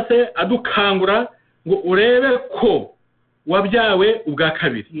cyangwa se adukangura ngo urebe ko wabyawe ubwa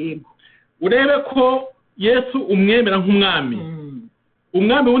kabiri. Yego. Urebe ko Yesu umwemera nk'umwami.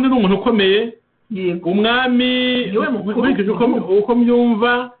 Umwami wundi ni umuntu ukomeye. Yego. Umwami nkurikije uko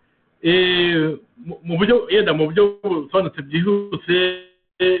myumva mu buryo busobanutse byihuse,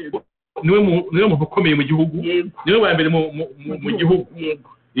 niwe muntu ukomeye mu gihugu. Niwe wa mbere mu gihugu.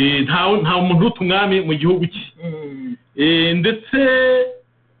 Nta muntu uruta umwami mu gihugu cye. Ndetse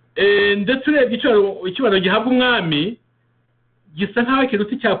urebye icyubahiro gihabwa umwami gisa nk'aho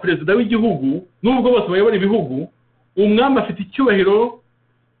kiruta icya perezida w'igihugu. Nubwo bose bayobora ibihugu, umwami afite icyubahiro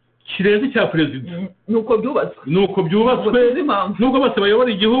kirenze icya perezida. Nuko byubatswe. Nubwo bose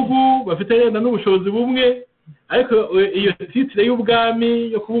bayobora igihugu bafite yenda n'ubushobozi bumwe, ariko iyo titire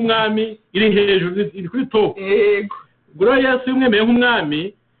y'ubwami yo kuba umwami iri hejuru, iri kuri top. Yego. Ubwo Yesu yumwemeye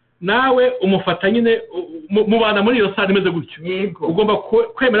nk'umwami, nawe umufata nyine mubana muri iyo sare imeze gutyo. Yego. Ugomba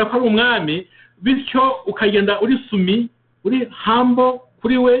kwemera ko ari umwami, bityo ukagenda uri sumi, uri humble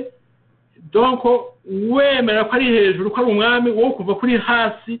kuri we, donc wemera ko ari hejuru, ko ari umwami, wo kuva kuri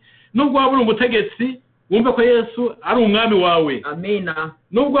hasi. Nubwo waba uri umutegetsi, wumve ko Yesu ari umwami wawe. Amina.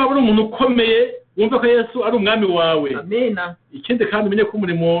 Nubwo waba uri umuntu ukomeye, wumve ko Yesu ari umwami wawe. Amina. Ikindi kandi umenye ko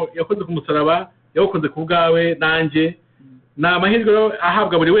umurimo yakoze ku musaraba yawukoze ku bwawe nanjye. Ni amahirwe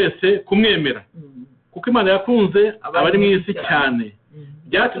ahabwa buri wese kumwemera, kuko Imana yakunze abari mu isi cyane,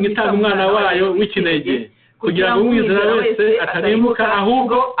 byatumye itanga umwana wayo w'ikinege kugira ngo umwizera wese atarimbuka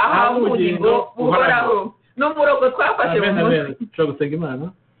ahubwo ahabwe ubugingo buhoraho. N'umurongo twafashe mu munsi. Ushobora gusenga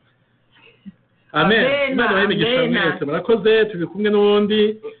Imana. amen. Imana bahemigisha mwese murakoze, turi kumwe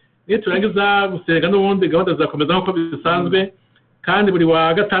n'ubundi niturangiza gusenga n'ubundi gahunda zizakomeza nk'uko bisanzwe, kandi buri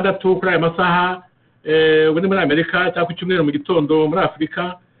wa gatandatu kuri aya masaha ubu ni muri Amerika cyangwa ku cyumweru mu gitondo muri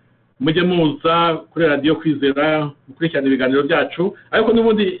Afurika, mujye muza kuri radiyo Kwizera mukurikirana ibiganiro byacu, ariko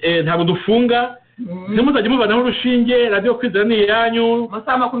n'ubundi ntabwo dufunga, ntimuzajye mubanaho urushinge, radiyo Kwizera ni iyanyu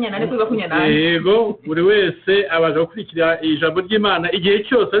amasaha 24 kuri 24. Yego, buri wese abaje gukurikira ijambo ry'Imana igihe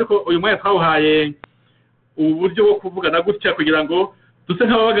cyose, ariko uyu mwanya twawuhaye uburyo bwo kuvugana gutya kugira ngo duse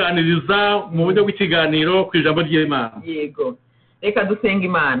nk'ababaganiriza mu buryo bw'ikiganiro ku ijambo ry'Imana. Yego, reka dusenga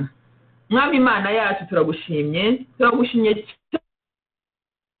Imana. Mwami Imana yacu turagushimye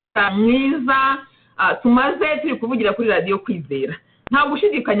mwiza, tumaze turi kuvugira kuri radiyo Kwizera, nta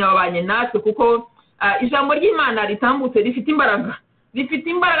gushidikanya wabanye natwe kuko ijambo ry'Imana ritambutse rifite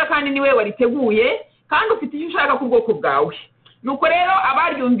imbaraga kandi niwe wariteguye kandi ufite icyo ushaka ku bwoko bwawe. Nuko rero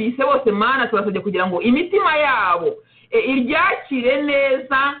abaryumvise bose Mana turasabye kugira ngo imitima yabo iryakire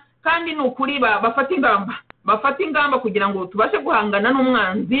neza, kandi nukuri bafata ingamba kugira ngo tubashe guhangana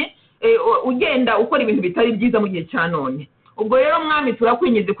n'umwanzi ugenda ukora ibintu bitari byiza mu gihe cya none. Ubwo rero Mwami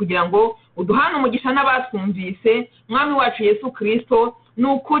turakwinyize kugira ngo uduhane umugisha n'abatwumvise, Mwami wacu Yesu Kristo,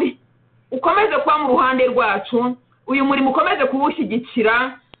 nukuri ukomeze kuba mu ruhande rwacu, uyu murimo ukomeze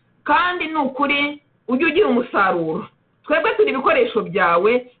kuwushyigikira, kandi nukuri ujye ugira umusaruro. Twebwe turi ibikoresho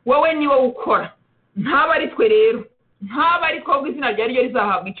byawe, wowe ni wowe ukora, ntaba ari twe rero, ntaba ari twebwe izina ryawe ryo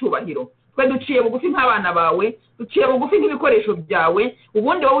rizahabwa icyubahiro. Twe duciye bugufi nk'abana bawe, duciye bugufi nk'ibikoresho byawe,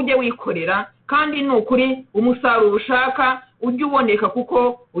 ubundi wowe ujye wikorera, kandi nukuri umusaruro ushaka ujye uboneka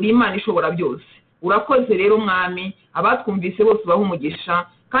kuko uri Imana ishobora byose. Urakoze rero Mwami, abatwumvise bose baha umugisha,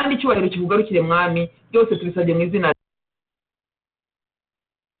 kandi icyubahiro kivugarukire Mwami, byose tubisabye mu izina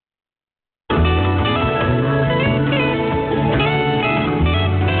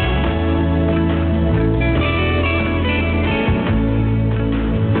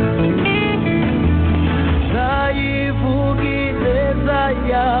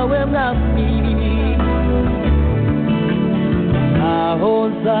yawe Mwami, aho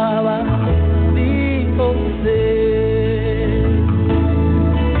nzaba ndi hose,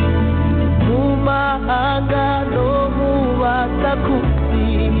 mu mahanga no mu batakuzi,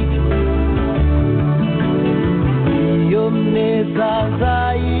 iyo neza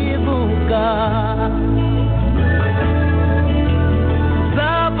nzayivuga,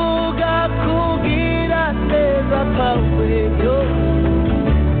 nzavuga kugira neza kwawe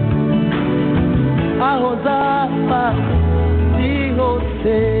aho nzaba ndi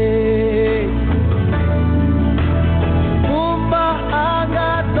hose, mu mahanga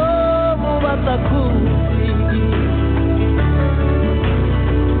no mu batakuzi,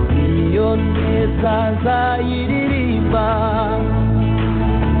 iyo neza nzayiririmba,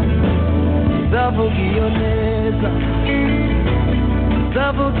 nzavuga iyo neza,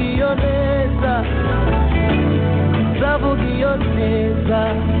 nzavuga iyo neza, nzavuga iyo neza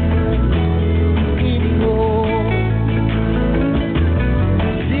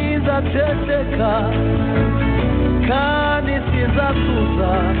sizaceceka kandi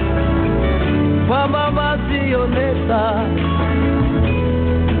sizatuza kwamamaza iyo neza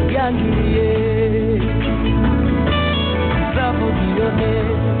yangiriye, nzavuga iyo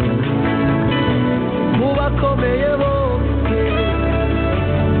neza mu bakomeye bose,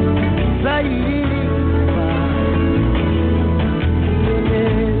 nzayiririmba iyo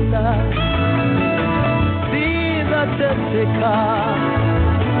neza sizaceceka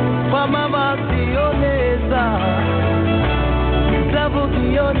kwamamaza iyo neza, nzavuga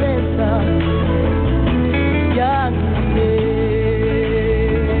iyo neza yangiriye.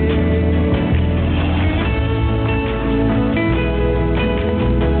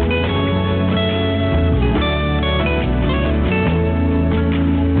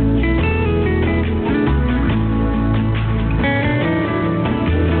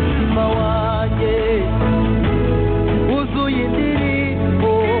 Umutima wanjye wuzuye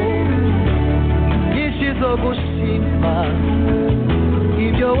indirimbo nyinshi zo gushima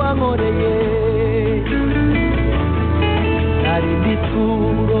ibyo wankoreye, hari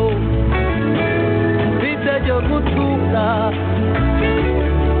n'ituro mfite ryo gutura,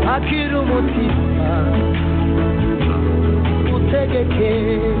 akira umutima utegeke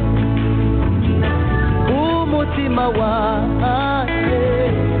umutima wanjye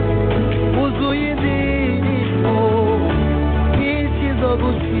wuzuye indirimbo nyinshi zo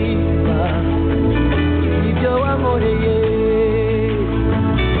gushima ibyo wankoreye,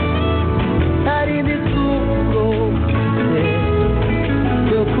 hari n'ituro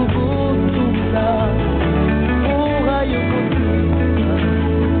ryo kugutura uhaye umutima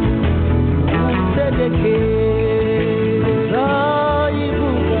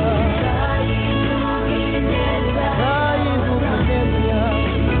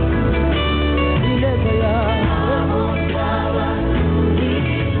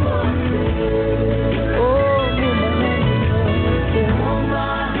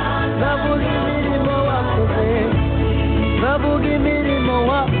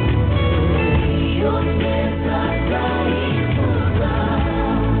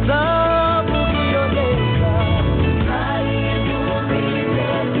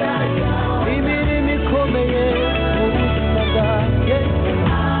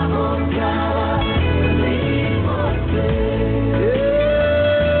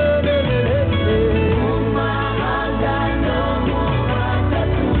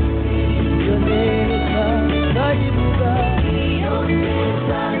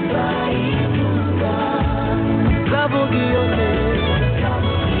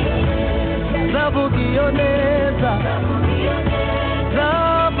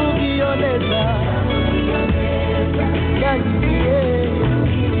neza yangiye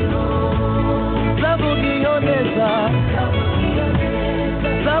zavuga iyo neza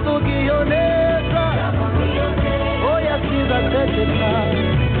zavuga iyo neza oya kizategeka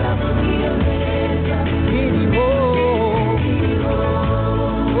iriho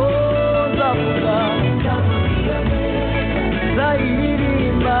zavuga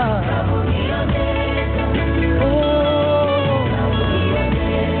zayiririmba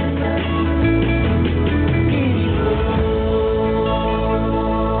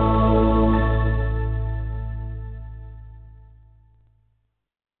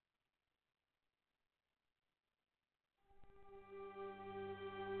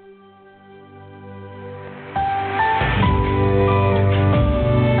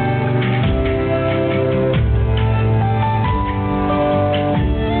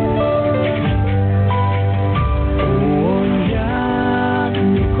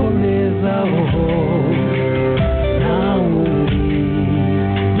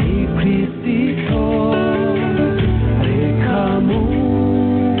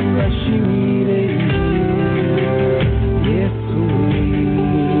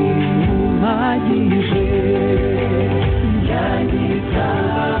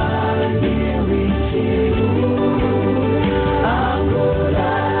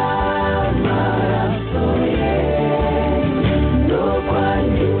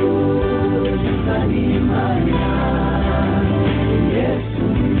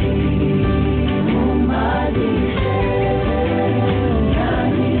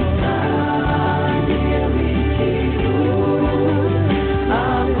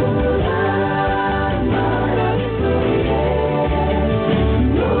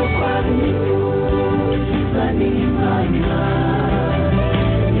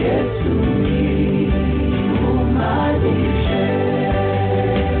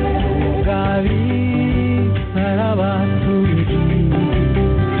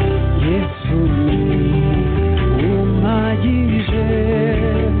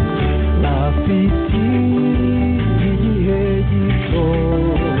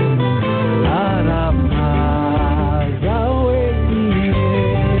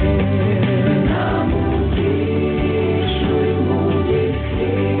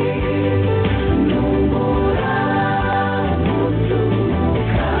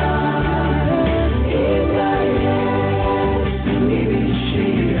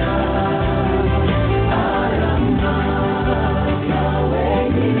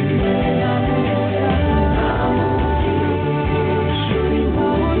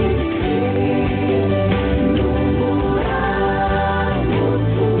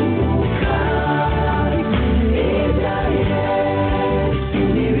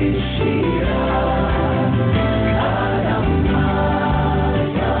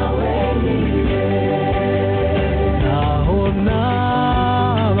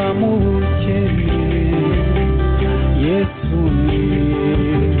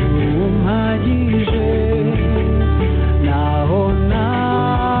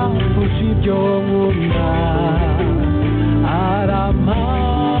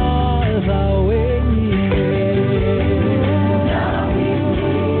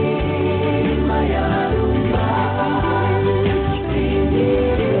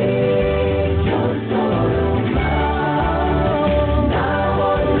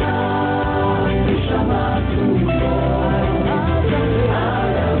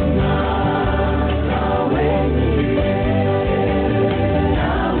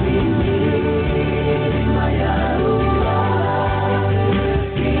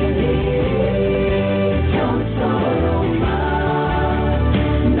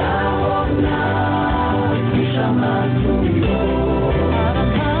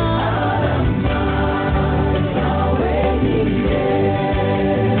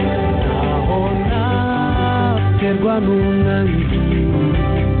n'ubu